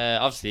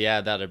 Obviously, yeah,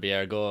 that'd be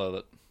our goal.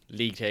 But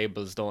league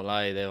tables don't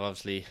lie. They've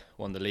obviously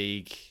won the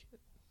league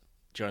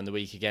during the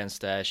week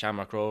against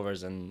Shamrock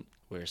Rovers, and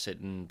we're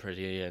sitting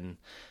pretty in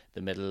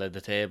the middle of the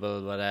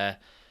table. But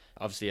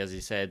obviously, as you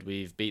said,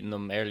 we've beaten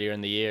them earlier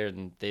in the year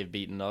and they've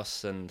beaten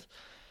us, and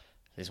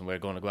listen, we're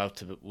going to go out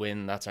to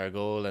win. That's our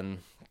goal, and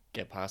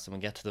get past them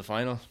and get to the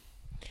final.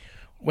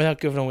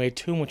 Without giving away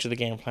too much of the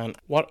game plan,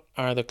 what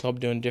are the club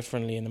doing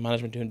differently and the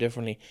management doing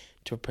differently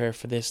to prepare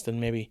for this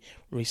than maybe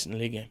recent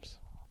league games?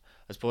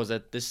 I suppose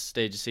at this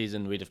stage of the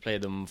season we'd have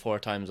played them 4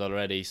 times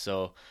already,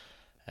 so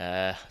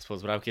I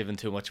suppose without giving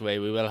too much away,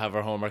 we will have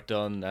our homework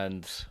done,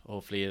 and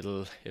hopefully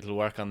it'll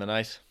work on the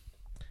night.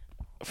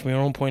 From your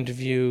own point of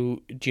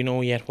view, do you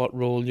know yet what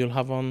role you'll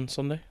have on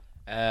Sunday?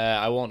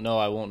 I won't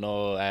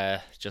know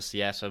just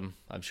yet.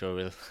 I'm sure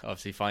we'll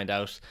obviously find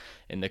out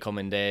in the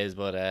coming days,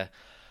 but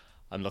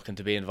I'm looking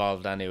to be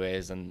involved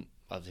anyways, and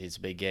obviously it's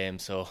a big game,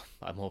 so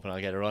I'm hoping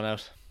I'll get a run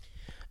out.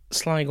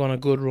 Sligo on a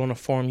good run of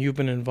form. You've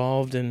been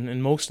involved in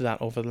most of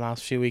that over the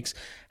last few weeks.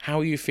 How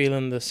are you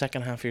feeling the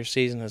second half of your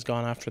season has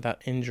gone after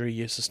that injury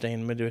you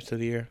sustained midway through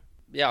the year?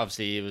 Yeah,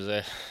 obviously it was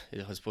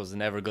I suppose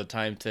never a good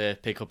time to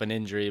pick up an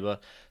injury,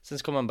 but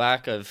since coming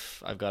back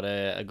I've got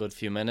a good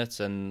few minutes,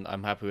 and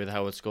I'm happy with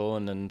how it's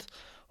going, and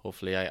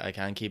hopefully I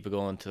can keep it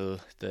going till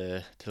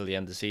the end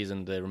of the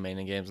season, the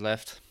remaining games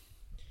left.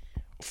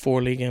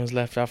 4 league games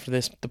left after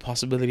this, the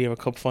possibility of a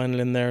cup final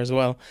in there as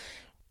well.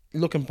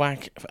 Looking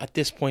back at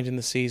this point in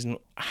the season,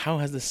 how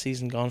has the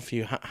season gone for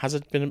you? Has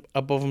it been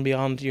above and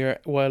beyond your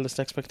wildest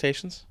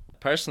expectations?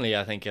 Personally,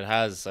 I think it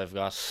has. I've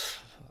got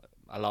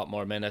a lot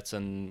more minutes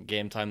and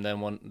game time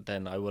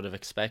than I would have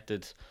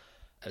expected.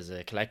 As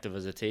a collective,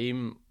 as a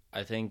team,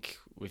 I think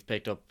we've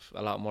picked up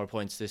a lot more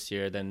points this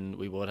year than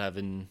we would have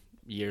in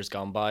years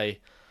gone by.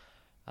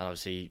 And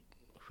obviously,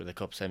 with a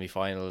cup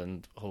semi-final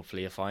and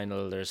hopefully a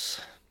final,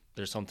 there's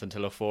something to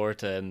look forward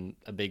to, and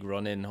a big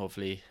run in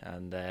hopefully,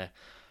 and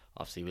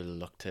obviously we'll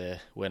look to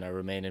win our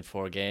remaining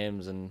 4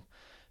 games and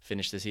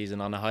finish the season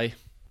on a high.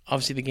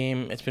 Obviously the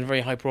game, it's been very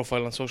high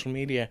profile on social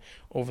media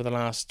over the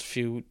last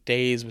few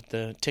days, with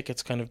the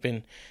tickets kind of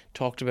been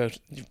talked about.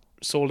 You've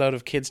sold out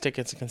of kids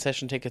tickets and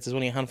concession tickets. There's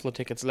only a handful of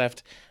tickets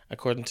left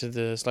according to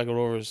the Sligo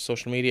Rovers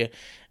social media.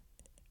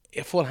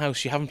 A full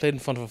house. You haven't played in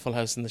front of a full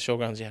house in the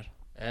showgrounds yet?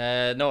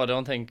 No, I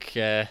don't think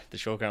the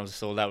showgrounds are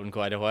sold out in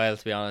quite a while,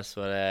 to be honest,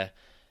 but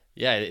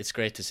yeah, it's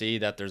great to see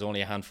that there's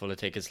only a handful of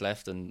tickets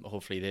left, and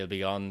hopefully they'll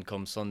be on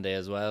come Sunday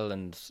as well.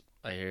 And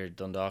I hear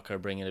Dundalk are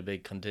bringing a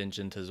big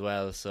contingent as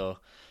well, so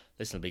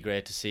this will be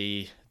great to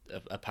see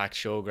a packed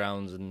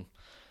showgrounds, and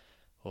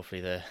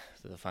hopefully the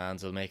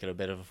fans will make it a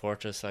bit of a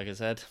fortress, like I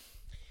said.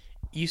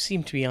 You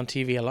seem to be on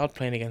TV a lot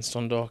playing against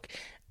Dundalk.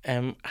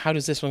 How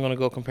does this one going to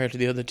go compared to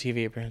the other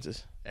TV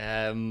appearances?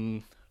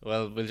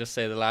 Well, we'll just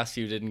say the last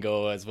few didn't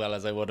go as well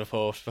as I would have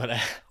hoped, but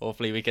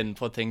hopefully we can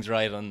put things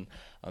right on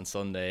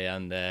Sunday,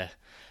 and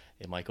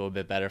it might go a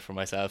bit better for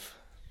myself.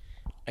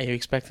 Are you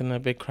expecting a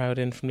big crowd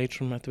in from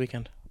Leitrim at the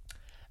weekend?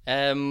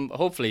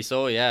 Hopefully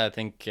so, yeah. I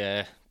think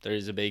there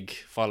is a big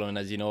following,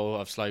 as you know,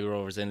 of Sligo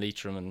Rovers in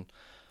Leitrim, and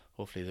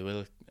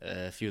hopefully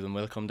a few of them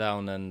will come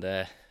down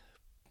and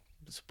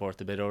support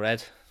the Bit O'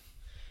 Red.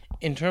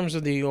 In terms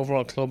of the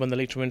overall club and the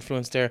Leitrim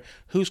influence there,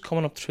 who's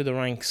coming up through the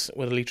ranks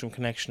with a Leitrim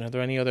connection? Are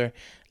there any other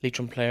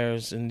Leitrim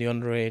players in the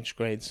underage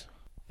grades?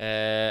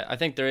 I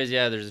think there is,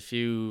 yeah. There's a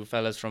few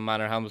fellas from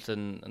Manor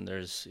Hamilton, and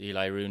there's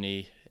Eli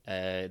Rooney.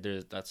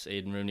 That's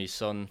Aidan Rooney's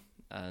son,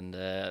 and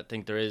I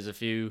think there is a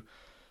few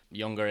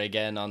younger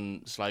again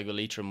on Sligo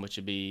Leitrim, which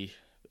would be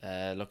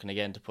looking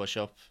again to push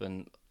up.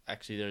 And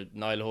actually, there's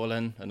Niall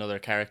Holan, another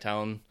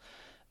Carricktown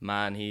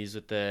man. He's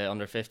with the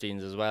under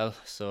 15s as well.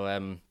 So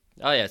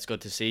yeah, it's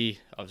good to see.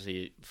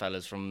 Obviously,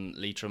 fellas from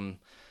Leitrim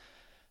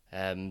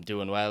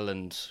doing well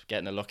and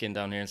getting a look in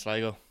down here in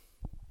Sligo.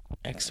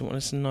 Excellent.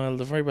 Listen, Niall,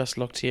 the very best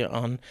luck to you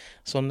on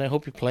Sunday. I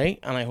hope you play,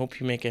 and I hope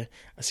you make a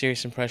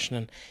serious impression.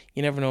 And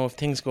you never know, if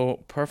things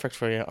go perfect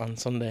for you on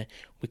Sunday,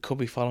 we could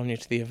be following you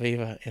to the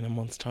Aviva in a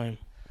month's time.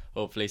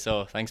 Hopefully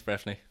so. Thanks,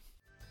 Breffney.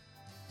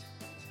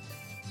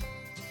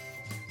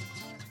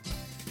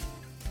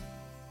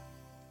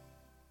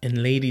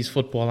 In ladies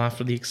football,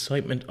 after the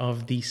excitement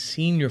of the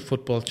Senior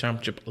Football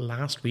Championship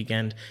last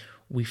weekend,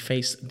 we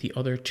face the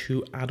other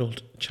two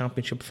adult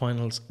championship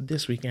finals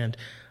this weekend,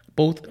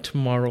 both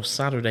tomorrow,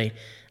 Saturday,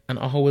 and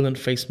Aughawillan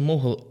face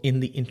Mohill in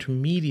the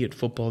Intermediate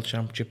Football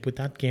Championship, with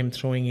that game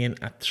throwing in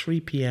at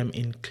 3 p.m.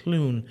 in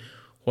Clune,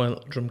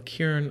 while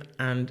Drumkeeran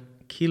and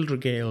Keeldra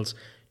Gales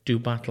do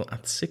battle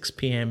at 6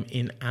 p.m.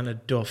 in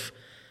Anaduff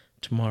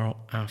tomorrow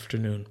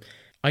afternoon.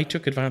 I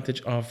took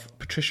advantage of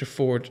Patricia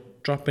Ford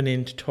dropping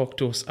in to talk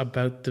to us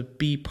about the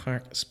B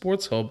Park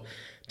Sports Hub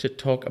to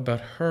talk about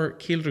her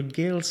Keeldra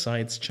Gales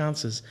side's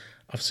chances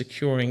of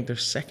securing their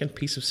second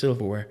piece of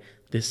silverware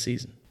this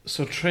season.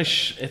 So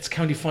Trish, it's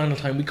county final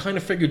time. We kind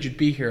of figured you'd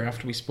be here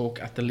after we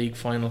spoke at the league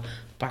final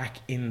back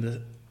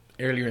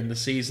earlier in the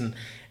season.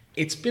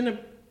 It's been a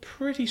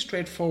pretty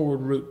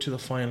straightforward route to the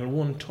final.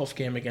 One tough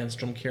game against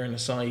Drumkeeran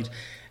aside.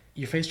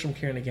 You faced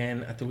Drumkeeran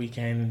again at the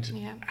weekend.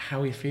 Yeah.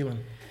 How are you feeling?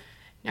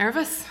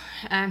 Nervous,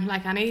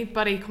 like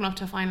anybody coming up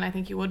to a final. I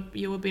think you would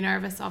be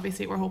nervous.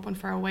 Obviously, we're hoping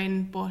for a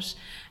win, but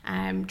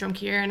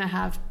Drumkeeran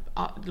have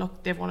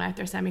they've won out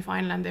their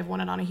semi-final and they've won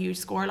it on a huge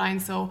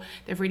scoreline, so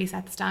they've really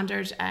set the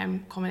standard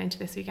coming into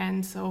this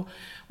weekend. So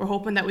we're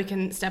hoping that we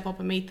can step up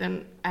and meet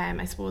them.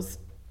 I suppose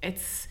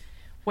it's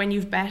when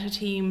you've bet a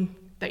team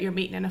that you're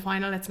meeting in a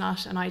final, it's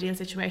not an ideal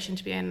situation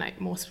to be in.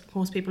 Like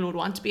most people would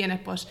want to be in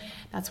it, but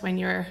that's when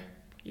you're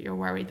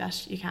worried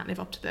that you can't live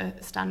up to the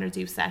standards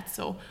you've set.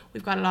 So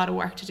we've got a lot of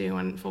work to do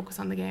and focus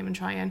on the game and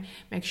try and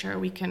make sure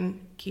we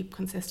can keep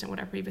consistent with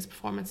our previous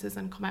performances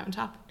and come out on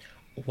top.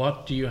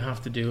 What do you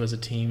have to do as a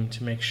team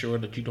to make sure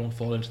that you don't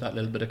fall into that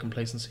little bit of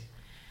complacency?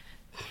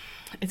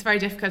 It's very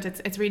difficult.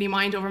 It's really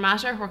mind over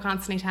matter. We're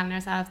constantly telling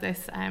ourselves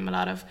this. A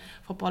lot of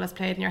football is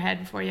played in your head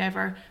before you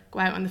ever go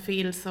out on the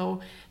field. So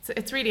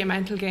it's really a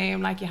mental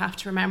game. Like, you have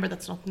to remember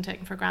that's nothing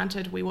taken for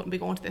granted. We wouldn't be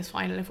going to this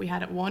final if we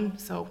had it won.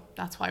 So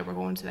that's why we're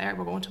going to there.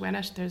 We're going to win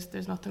it.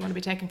 There's nothing going to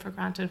be taken for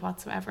granted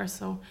whatsoever.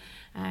 So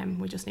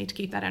we just need to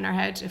keep that in our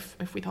head.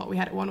 If we thought we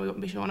had it won, we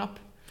wouldn't be showing up.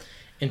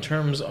 In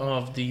terms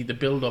of the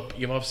build-up,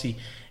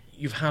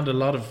 you've had a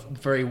lot of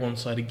very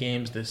one-sided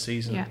games this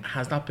season. Yeah.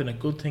 Has that been a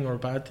good thing or a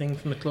bad thing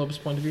from the club's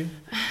point of view?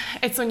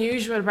 It's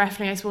unusual,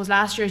 Breffney. I suppose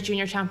last year's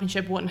junior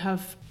championship wouldn't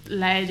have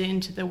led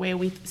into the way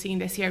we've seen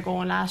this year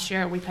going. Last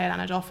year we played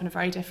Anaduff in a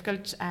very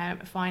difficult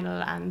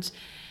final, and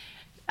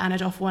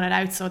Anaduff won it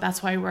out, so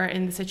that's why we're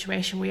in the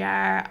situation we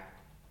are.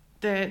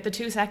 The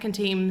two second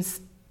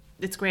teams,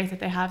 it's great that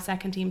they have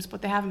second teams,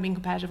 but they haven't been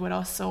competitive with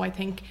us. So I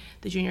think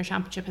the junior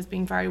championship has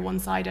been very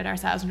one-sided.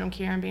 Ourselves and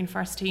Drumkeeran being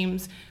first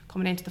teams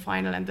coming into the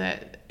final, and the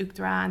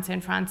Uachtarán and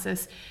St.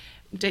 Francis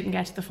didn't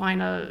get to the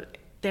final.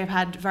 They've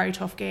had very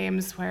tough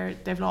games where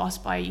they've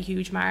lost by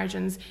huge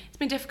margins. It's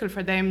been difficult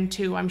for them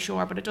too, I'm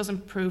sure, but it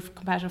doesn't prove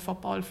competitive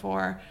football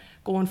for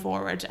going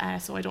forward.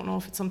 So I don't know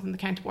if it's something the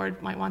county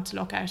board might want to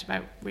look at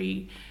about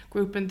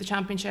regrouping the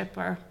championship,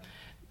 or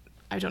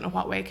I don't know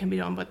what way it can be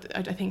done, but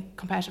I think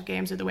competitive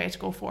games are the way to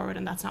go forward,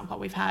 and that's not what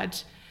we've had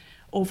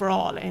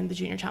overall in the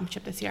junior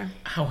championship this year.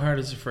 How hard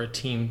is it for a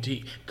team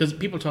because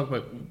people talk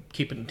about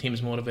keeping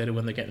teams motivated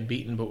when they're getting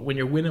beaten, but when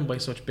you're winning by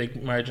such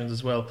big margins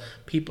as well,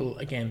 people,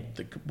 again,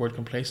 the word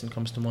complacent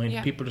comes to mind.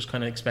 Yeah. People just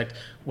kind of expect,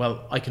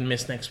 well, I can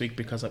miss next week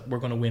because we're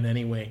going to win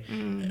anyway.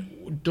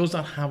 Does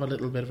that have a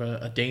little bit of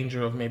a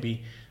danger of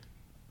maybe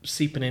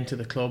seeping into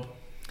the club?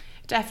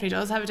 It definitely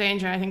does have a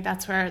danger. I think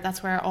that's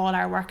where all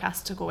our work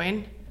has to go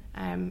in.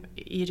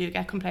 You do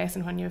get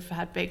complacent when you've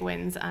had big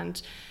wins,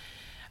 and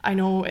I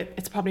know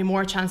it's probably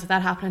more chance of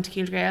that happening to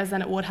Keeldra Gales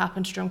than it would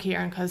happen to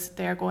Drumkeeran, because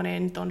they're going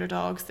in the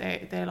underdogs.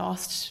 They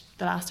lost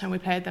the last time we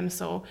played them,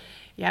 so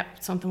yeah,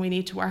 it's something we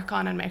need to work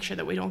on and make sure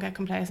that we don't get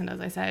complacent.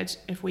 As I said,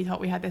 if we thought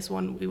we had this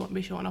one, we wouldn't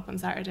be showing up on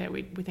Saturday.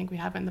 We think we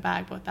have it in the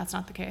bag, but that's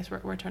not the case.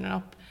 We're turning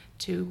up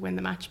to win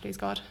the match, please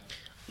God.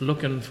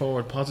 Looking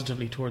forward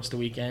positively towards the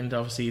weekend.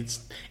 Obviously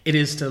it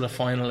is still a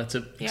final. It's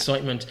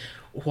excitement.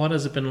 What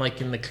has it been like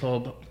in the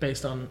club,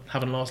 based on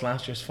having lost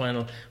last year's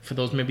final, for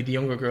those maybe the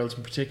younger girls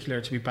in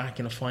particular, to be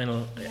back in a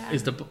final? Yeah.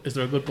 Is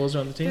there a good buzz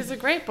around the team? There's a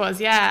great buzz,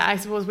 yeah. I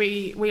suppose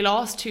we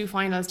lost 2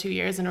 finals 2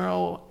 years in a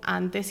row,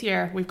 and this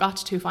year we've got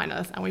to 2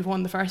 finals and we've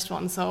won the first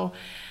one, so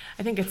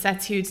I think it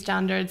sets huge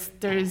standards.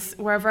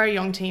 We're a very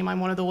young team. I'm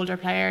one of the older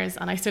players,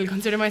 and I still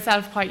consider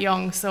myself quite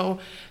young, so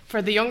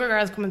for the younger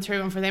girls coming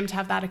through and for them to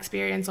have that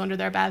experience under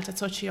their belt at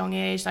such a young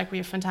age, like we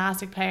have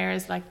fantastic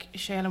players, like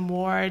Shaylin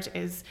Ward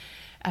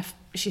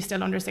she's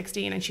still under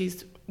 16 and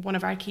she's one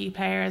of our key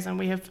players, and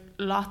we have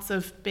lots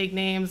of big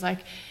names like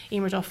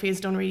Emer Duffy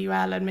has done really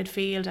well in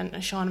midfield, and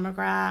Shauna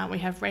McGrath, and we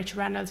have Rachel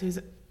Reynolds who's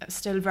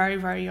still very,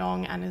 very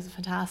young and is a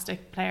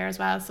fantastic player as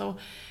well. So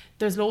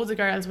there's loads of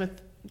girls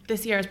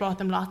this year has brought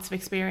them lots of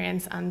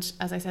experience, and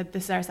as I said,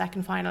 this is our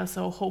second final,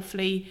 so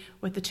hopefully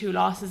with the 2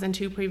 losses in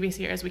 2 previous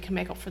years we can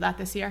make up for that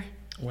this year.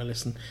 Well,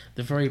 listen,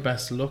 the very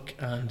best of luck,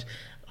 and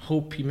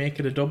hope you make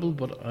it a double,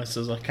 but I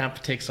suppose I can't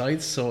take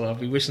sides, so I'll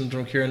be wishing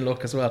Drumkieran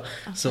luck as well.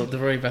 Okay. So the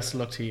very best of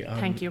luck to you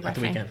Thank you, at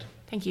the weekend.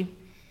 Thank you.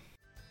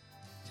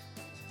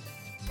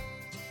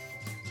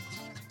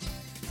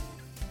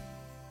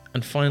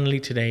 And finally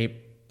today,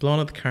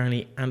 Bláthnaid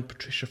Kearney and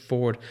Patricia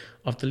Ford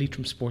of the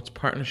Leitrim Sports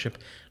Partnership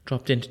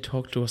dropped in to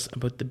talk to us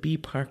about the B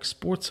Park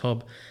Sports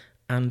Hub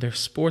and their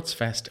Sports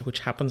Fest,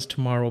 which happens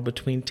tomorrow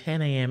between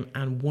 10 a.m.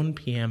 and 1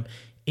 p.m.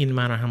 in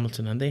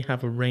Manorhamilton. And they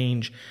have a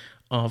range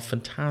of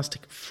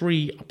fantastic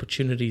free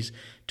opportunities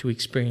to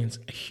experience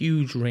a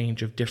huge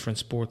range of different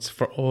sports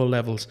for all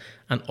levels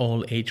and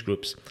all age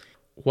groups.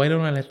 Why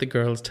don't I let the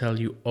girls tell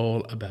you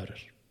all about it?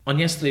 On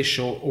yesterday's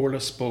show, Orla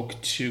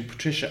spoke to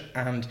Patricia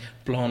and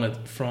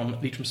Bláthnaid from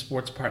Leitrim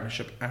Sports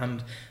Partnership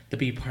and the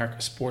B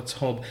Park Sports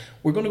Hub.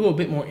 We're going to go a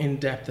bit more in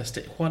depth as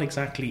to what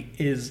exactly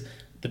is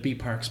the B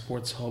Park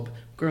Sports Hub.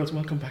 Girls,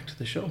 welcome back to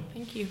the show.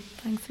 Thank you.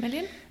 Thanks a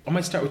million. I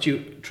might start with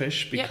you,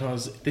 Trish,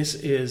 because this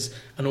is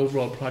an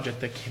overall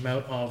project that came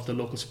out of the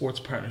local sports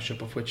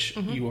partnership, of which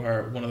you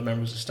are one of the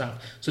members of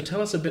staff. So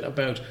tell us a bit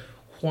about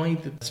why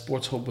the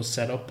Sports Hub was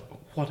set up,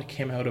 what it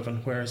came out of,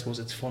 and where I suppose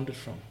it's funded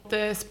from.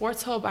 The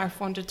Sports Hub are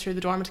funded through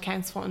the Dormant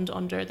Accounts Fund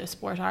under the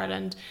Sport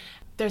Ireland.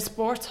 There's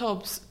sports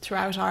hubs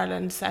throughout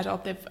Ireland set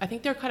up. I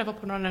think they're kind of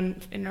up and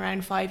running in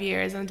around 5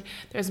 years, and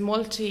there's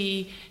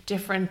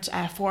different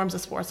forms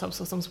of sports hubs.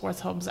 So some sports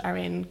hubs are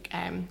in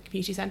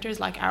community centres,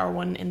 like our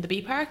one in the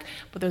B Park,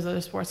 but there's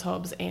other sports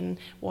hubs in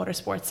water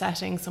sports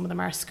settings. Some of them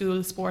are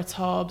school sports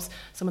hubs,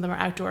 some of them are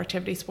outdoor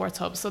activity sports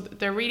hubs. So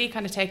they're really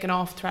kind of taken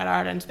off throughout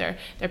Ireland.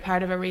 They're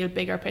part of a real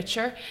bigger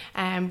picture.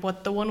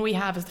 But the one we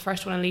have is the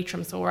first one in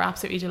Leitrim, so we're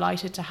absolutely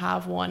delighted to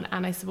have one.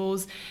 And I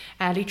suppose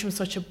Leitrim's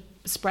such a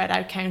spread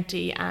out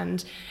county,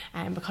 and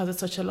because it's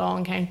such a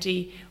long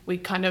county, we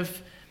kind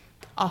of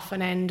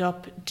often end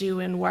up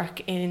doing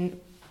work in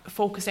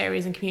focus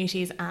areas and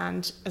communities,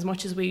 and as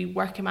much as we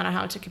work in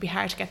Manorhamilton, it can be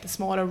hard to get the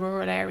smaller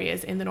rural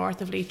areas in the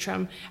north of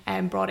Leitrim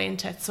brought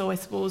into it. So I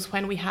suppose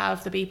when we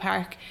have the B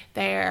Park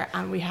there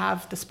and we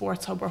have the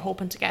Sports Hub, we're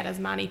hoping to get as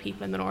many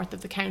people in the north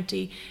of the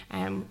county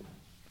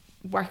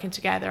working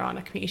together on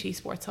a community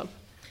sports hub.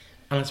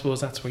 And I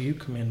suppose that's where you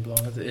come in,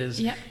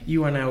 Bláthnaid,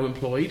 you are now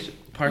employed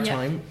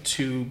part-time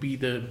to be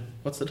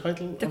what's the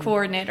title? The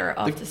coordinator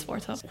of the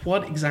Sports Hub.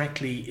 What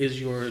exactly is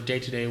your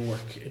day-to-day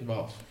work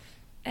involved?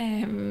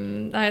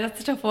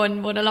 That's a tough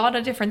one, but a lot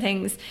of different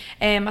things.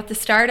 At the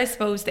start, I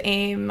suppose the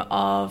aim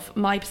of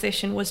my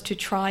position was to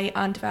try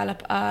and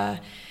develop a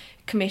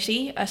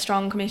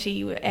strong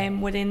committee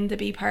within the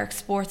B Park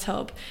Sports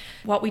Hub.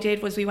 What we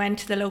did was we went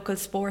to the local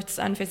sports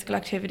and physical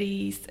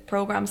activities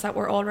programs that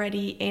were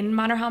already in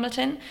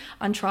Manorhamilton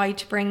and tried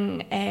to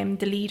bring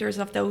the leaders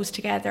of those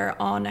together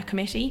on a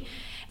committee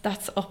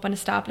that's up and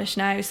established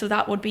now. So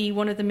that would be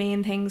one of the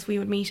main things. We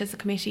would meet as a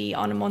committee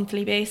on a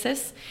monthly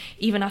basis.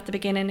 Even at the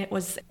beginning, it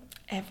was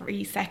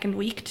every second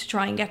week to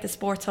try and get the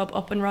Sports Hub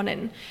up and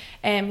running.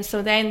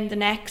 So then the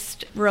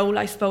next role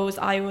I suppose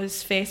I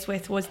was faced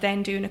with was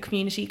then doing a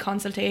community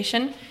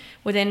consultation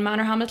within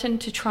Manorhamilton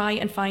to try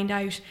and find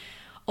out,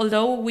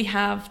 although we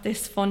have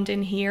this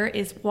funding here,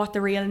 is what the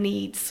real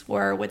needs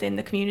were within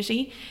the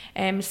community.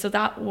 So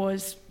that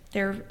was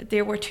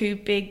there were two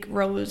big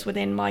roles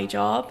within my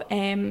job.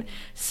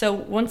 So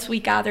once we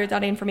gathered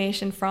that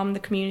information from the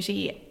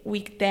community,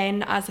 we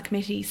then as a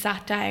committee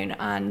sat down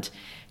and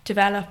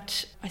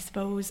developed, I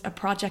suppose, a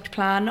project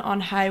plan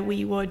on how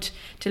we would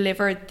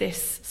deliver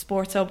this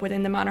sports hub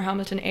within the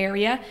Manorhamilton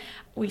area.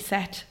 We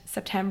set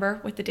September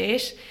with the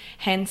date,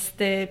 hence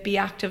the Be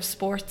Active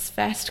Sports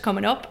Fest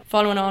coming up.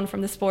 Following on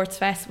from the Sports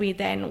Fest, we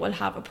then will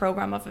have a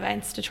programme of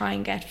events to try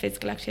and get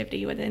physical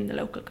activity within the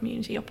local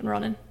community up and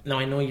running. Now,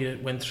 I know you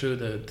went through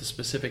the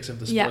specifics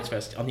of the Sports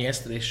Fest on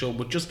yesterday's show,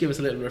 but just give us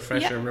a little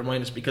refresher and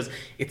remind us, because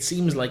it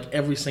seems like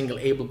every single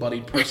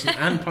able-bodied person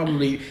and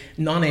probably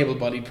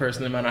non-able-bodied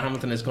person in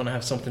Manorhamilton is going to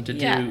have something to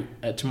do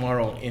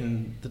tomorrow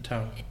in the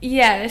town.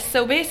 Yeah,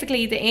 so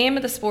basically the aim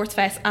of the Sports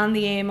Fest and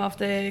the aim of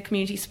the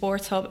Community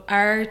Sports Hub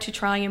are to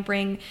try and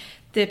bring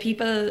the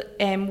people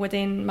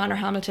within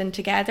Manorhamilton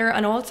together,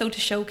 and also to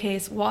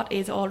showcase what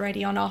is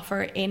already on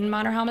offer in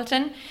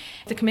Manorhamilton.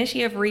 The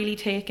committee have really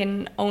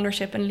taken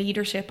ownership and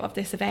leadership of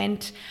this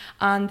event,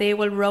 and they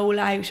will roll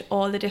out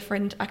all the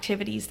different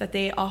activities that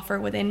they offer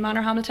within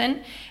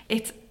Manorhamilton.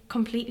 It's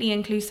completely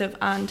inclusive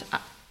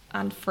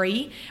and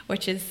free,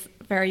 which is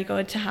very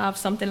good to have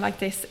something like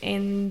this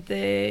in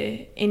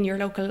your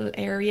local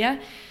area.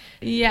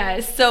 Yeah,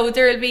 so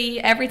there'll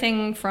be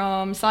everything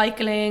from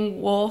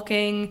cycling,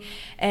 walking,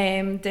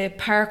 the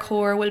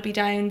parkour will be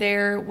down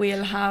there.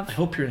 We'll have... I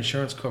hope your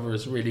insurance cover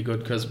is really good,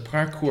 because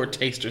parkour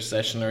taster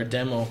session or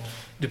demo,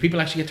 do people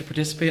actually get to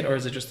participate, or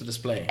is it just a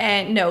display?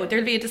 No,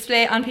 there'll be a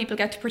display and people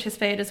get to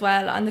participate as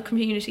well, and the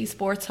Community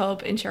Sports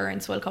Hub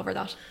insurance will cover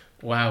that.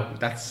 Wow,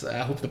 I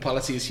hope the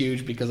policy is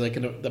huge, because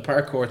the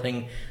parkour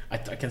thing, I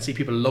can see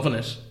people loving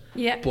it.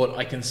 Yeah. But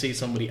I can see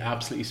somebody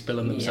absolutely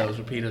spilling themselves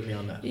repeatedly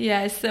on that.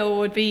 Yeah, so it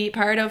would be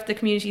part of the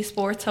Community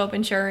Sports Hub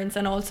insurance,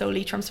 and also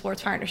Leitrim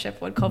Sports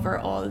Partnership would cover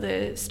all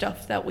the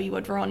stuff that we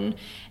would run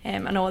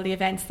and all the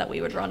events that we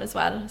would run as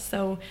well.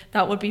 So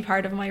that would be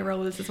part of my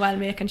roles as well,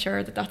 making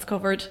sure that that's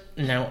covered.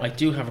 Now, I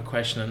do have a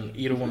question, and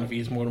either one of you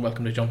is more than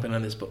welcome to jump in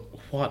on this, but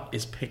what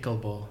is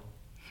pickleball?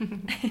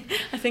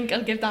 I think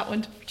I'll give that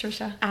one to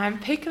Patricia.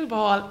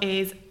 Pickleball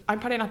is, I'm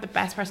probably not the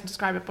best person to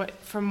describe it, but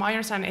from my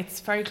understanding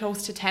it's very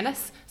close to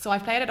tennis. So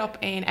I've played it up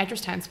in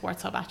Edgeworthstown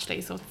Sports Hub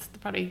actually, so it's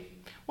probably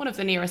one of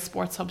the nearest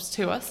sports hubs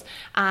to us.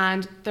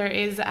 And there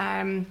is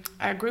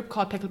a group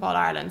called Pickleball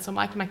Ireland. So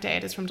Michael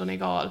McDade is from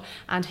Donegal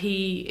and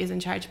he is in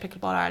charge of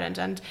Pickleball Ireland,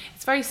 and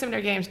it's a very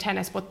similar game to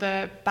tennis, but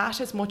the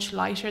bat is much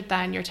lighter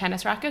than your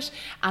tennis racket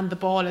and the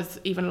ball is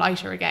even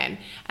lighter again.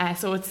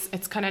 So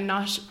it's kind of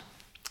not,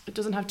 it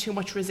doesn't have too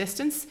much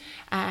resistance,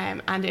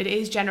 and it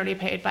is generally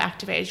played by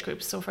active age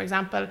groups. So for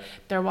example,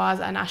 there was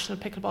a national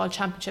pickleball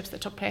championships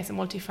that took place in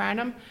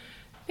Multifarnham,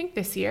 I think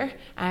this year.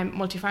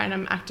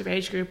 Multifarnham active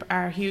age group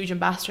are huge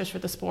ambassadors for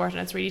the sport,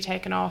 and it's really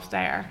taken off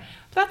there.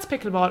 But that's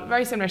pickleball,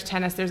 very similar to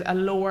tennis. There's a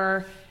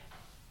lower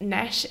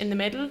net in the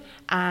middle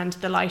and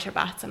the lighter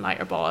bats and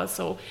lighter balls,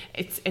 so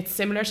it's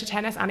similar to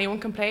tennis. Anyone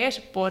can play it,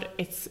 but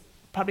it's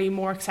probably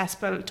more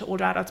accessible to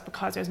older adults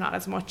because there's not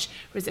as much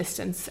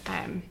resistance.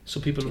 So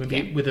people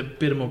with a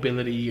bit of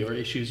mobility or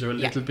issues or a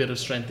little bit of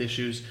strength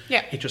issues,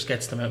 it just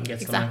gets them out and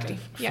gets them active.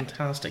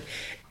 Fantastic.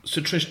 So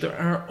Trish, there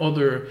are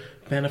other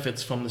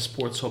benefits from the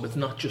Sports Hub. It's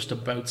not just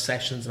about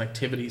sessions and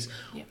activities.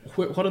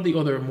 What are the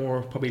other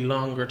more probably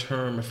longer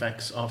term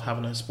effects of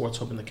having a Sports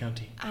Hub in the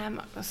county? I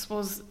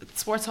suppose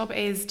Sports Hub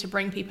is to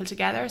bring people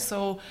together.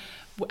 So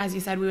as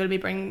you said, we will be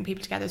bringing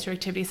people together through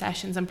activity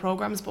sessions and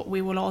programs, but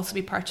we will also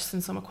be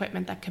purchasing some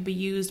equipment that can be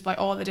used by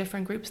all the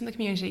different groups in the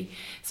community.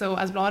 So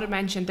as Vlad had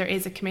mentioned, there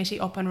is a committee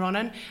up and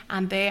running,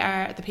 and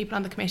the people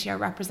on the committee are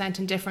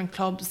representing different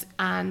clubs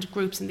and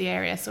groups in the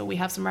area. So we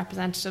have some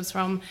representatives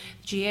from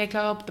the GA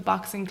club, the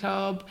boxing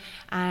club,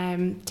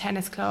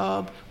 tennis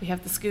club. We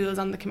have the schools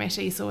on the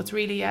committee. So it's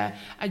really a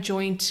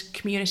joint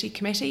community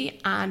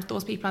committee, and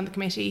those people on the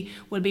committee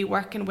will be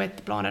working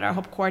with Blonnet, our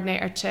hub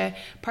coordinator, to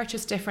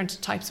purchase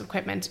different types of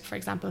equipment. For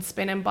example,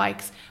 spinning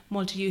bikes,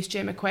 multi-use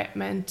gym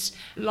equipment,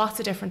 lots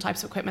of different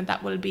types of equipment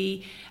that will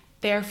be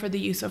there for the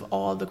use of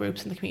all the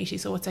groups in the community.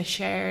 So it's a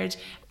shared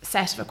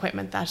set of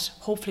equipment that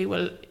hopefully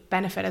will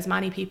benefit as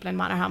many people in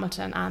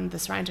Manorhamilton and the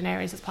surrounding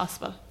areas as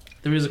possible.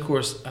 There is, of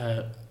course,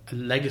 a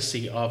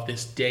legacy of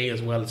this day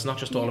as well. It's not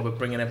just all about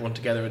bringing everyone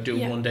together and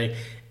doing one day.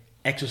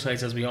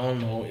 Exercise, as we all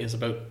know, is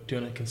about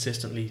doing it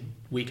consistently,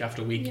 week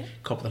after week, a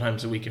couple of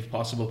times a week if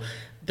possible.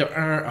 There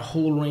are a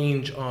whole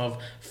range of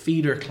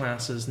feeder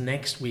classes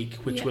next week,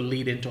 which will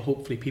lead into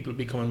hopefully people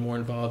becoming more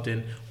involved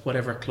in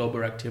whatever club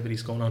or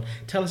activities going on.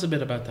 Tell us a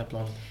bit about that,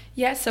 Blondet.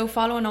 Yeah, so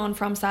following on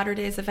from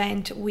Saturday's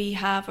event, we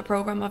have a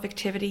programme of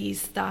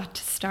activities that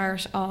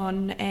start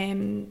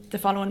on the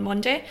following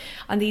Monday,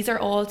 and these are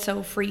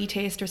also free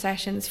taster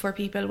sessions for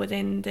people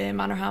within the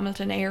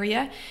Manorhamilton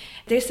area.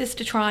 This is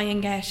to try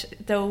and get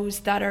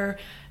those that are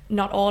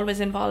not always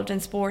involved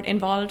in sport,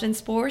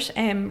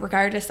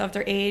 regardless of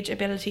their age,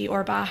 ability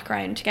or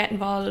background, to get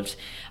involved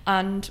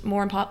and,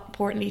 more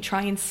importantly,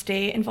 try and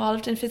stay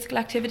involved in physical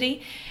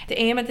activity. The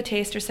aim of the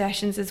taster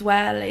sessions as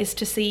well is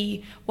to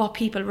see what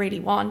people really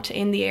want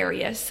in the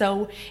area.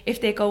 So if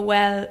they go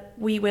well,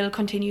 we will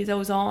continue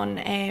those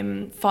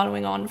on,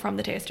 following on from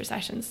the taster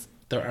sessions.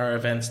 There are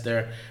events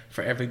there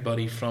for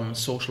everybody, from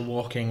social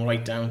walking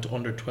right down to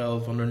under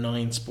 12, under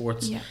 9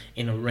 sports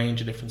in a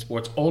range of different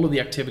sports. All of the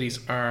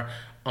activities are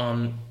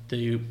on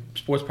the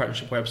Sports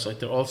Partnership website.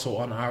 They're also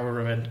on our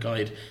event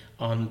guide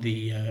on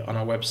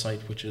our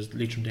website, which is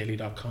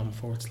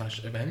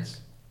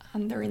leitrimdaily.com/events.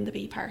 And they're in the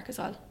B Park as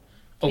well.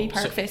 B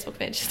Park Facebook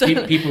page.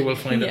 People will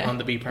find it on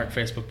the B Park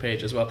Facebook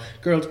page as well.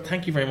 Girls,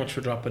 thank you very much for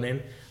dropping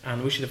in,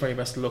 and wish you the very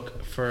best of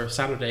luck for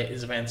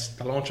Saturday's events,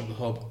 the launch of the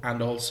hub,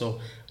 and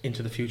also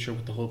into the future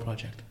with the whole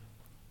project.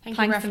 Thanks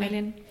a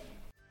million.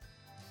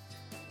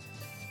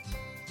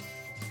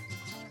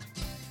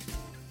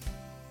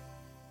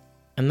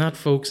 And that,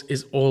 folks,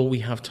 is all we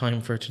have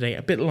time for today.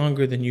 A bit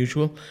longer than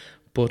usual,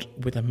 but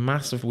with a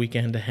massive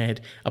weekend ahead.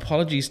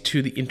 Apologies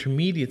to the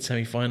intermediate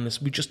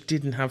semi-finalists. We just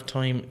didn't have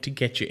time to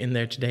get you in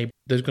there today.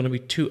 There's going to be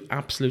 2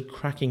 absolute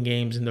cracking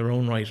games in their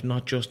own right,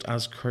 not just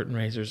as curtain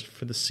raisers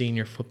for the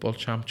Senior Football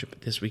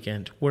Championship this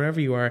weekend. Wherever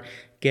you are,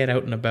 get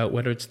out and about,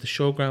 whether it's the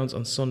showgrounds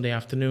on Sunday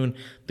afternoon,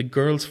 the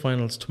girls'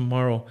 finals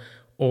tomorrow,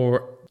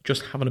 or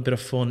just having a bit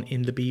of fun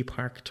in the B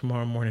Park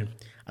tomorrow morning,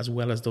 as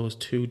well as those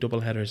 2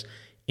 double headers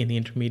in the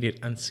Intermediate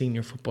and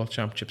Senior Football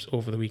Championships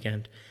over the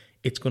weekend.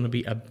 It's going to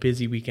be a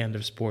busy weekend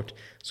of sport,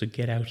 so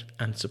get out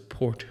and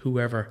support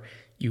whoever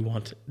you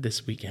want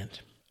this weekend.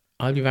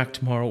 I'll be back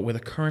tomorrow with a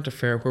current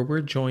affair where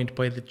we're joined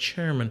by the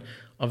chairman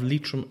of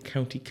Leitrim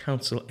County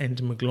Council,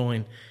 Enda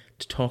McGloin,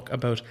 to talk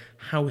about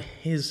how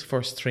his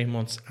first 3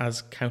 months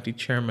as county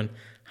chairman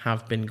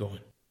have been going.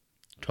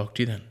 Talk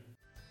to you then.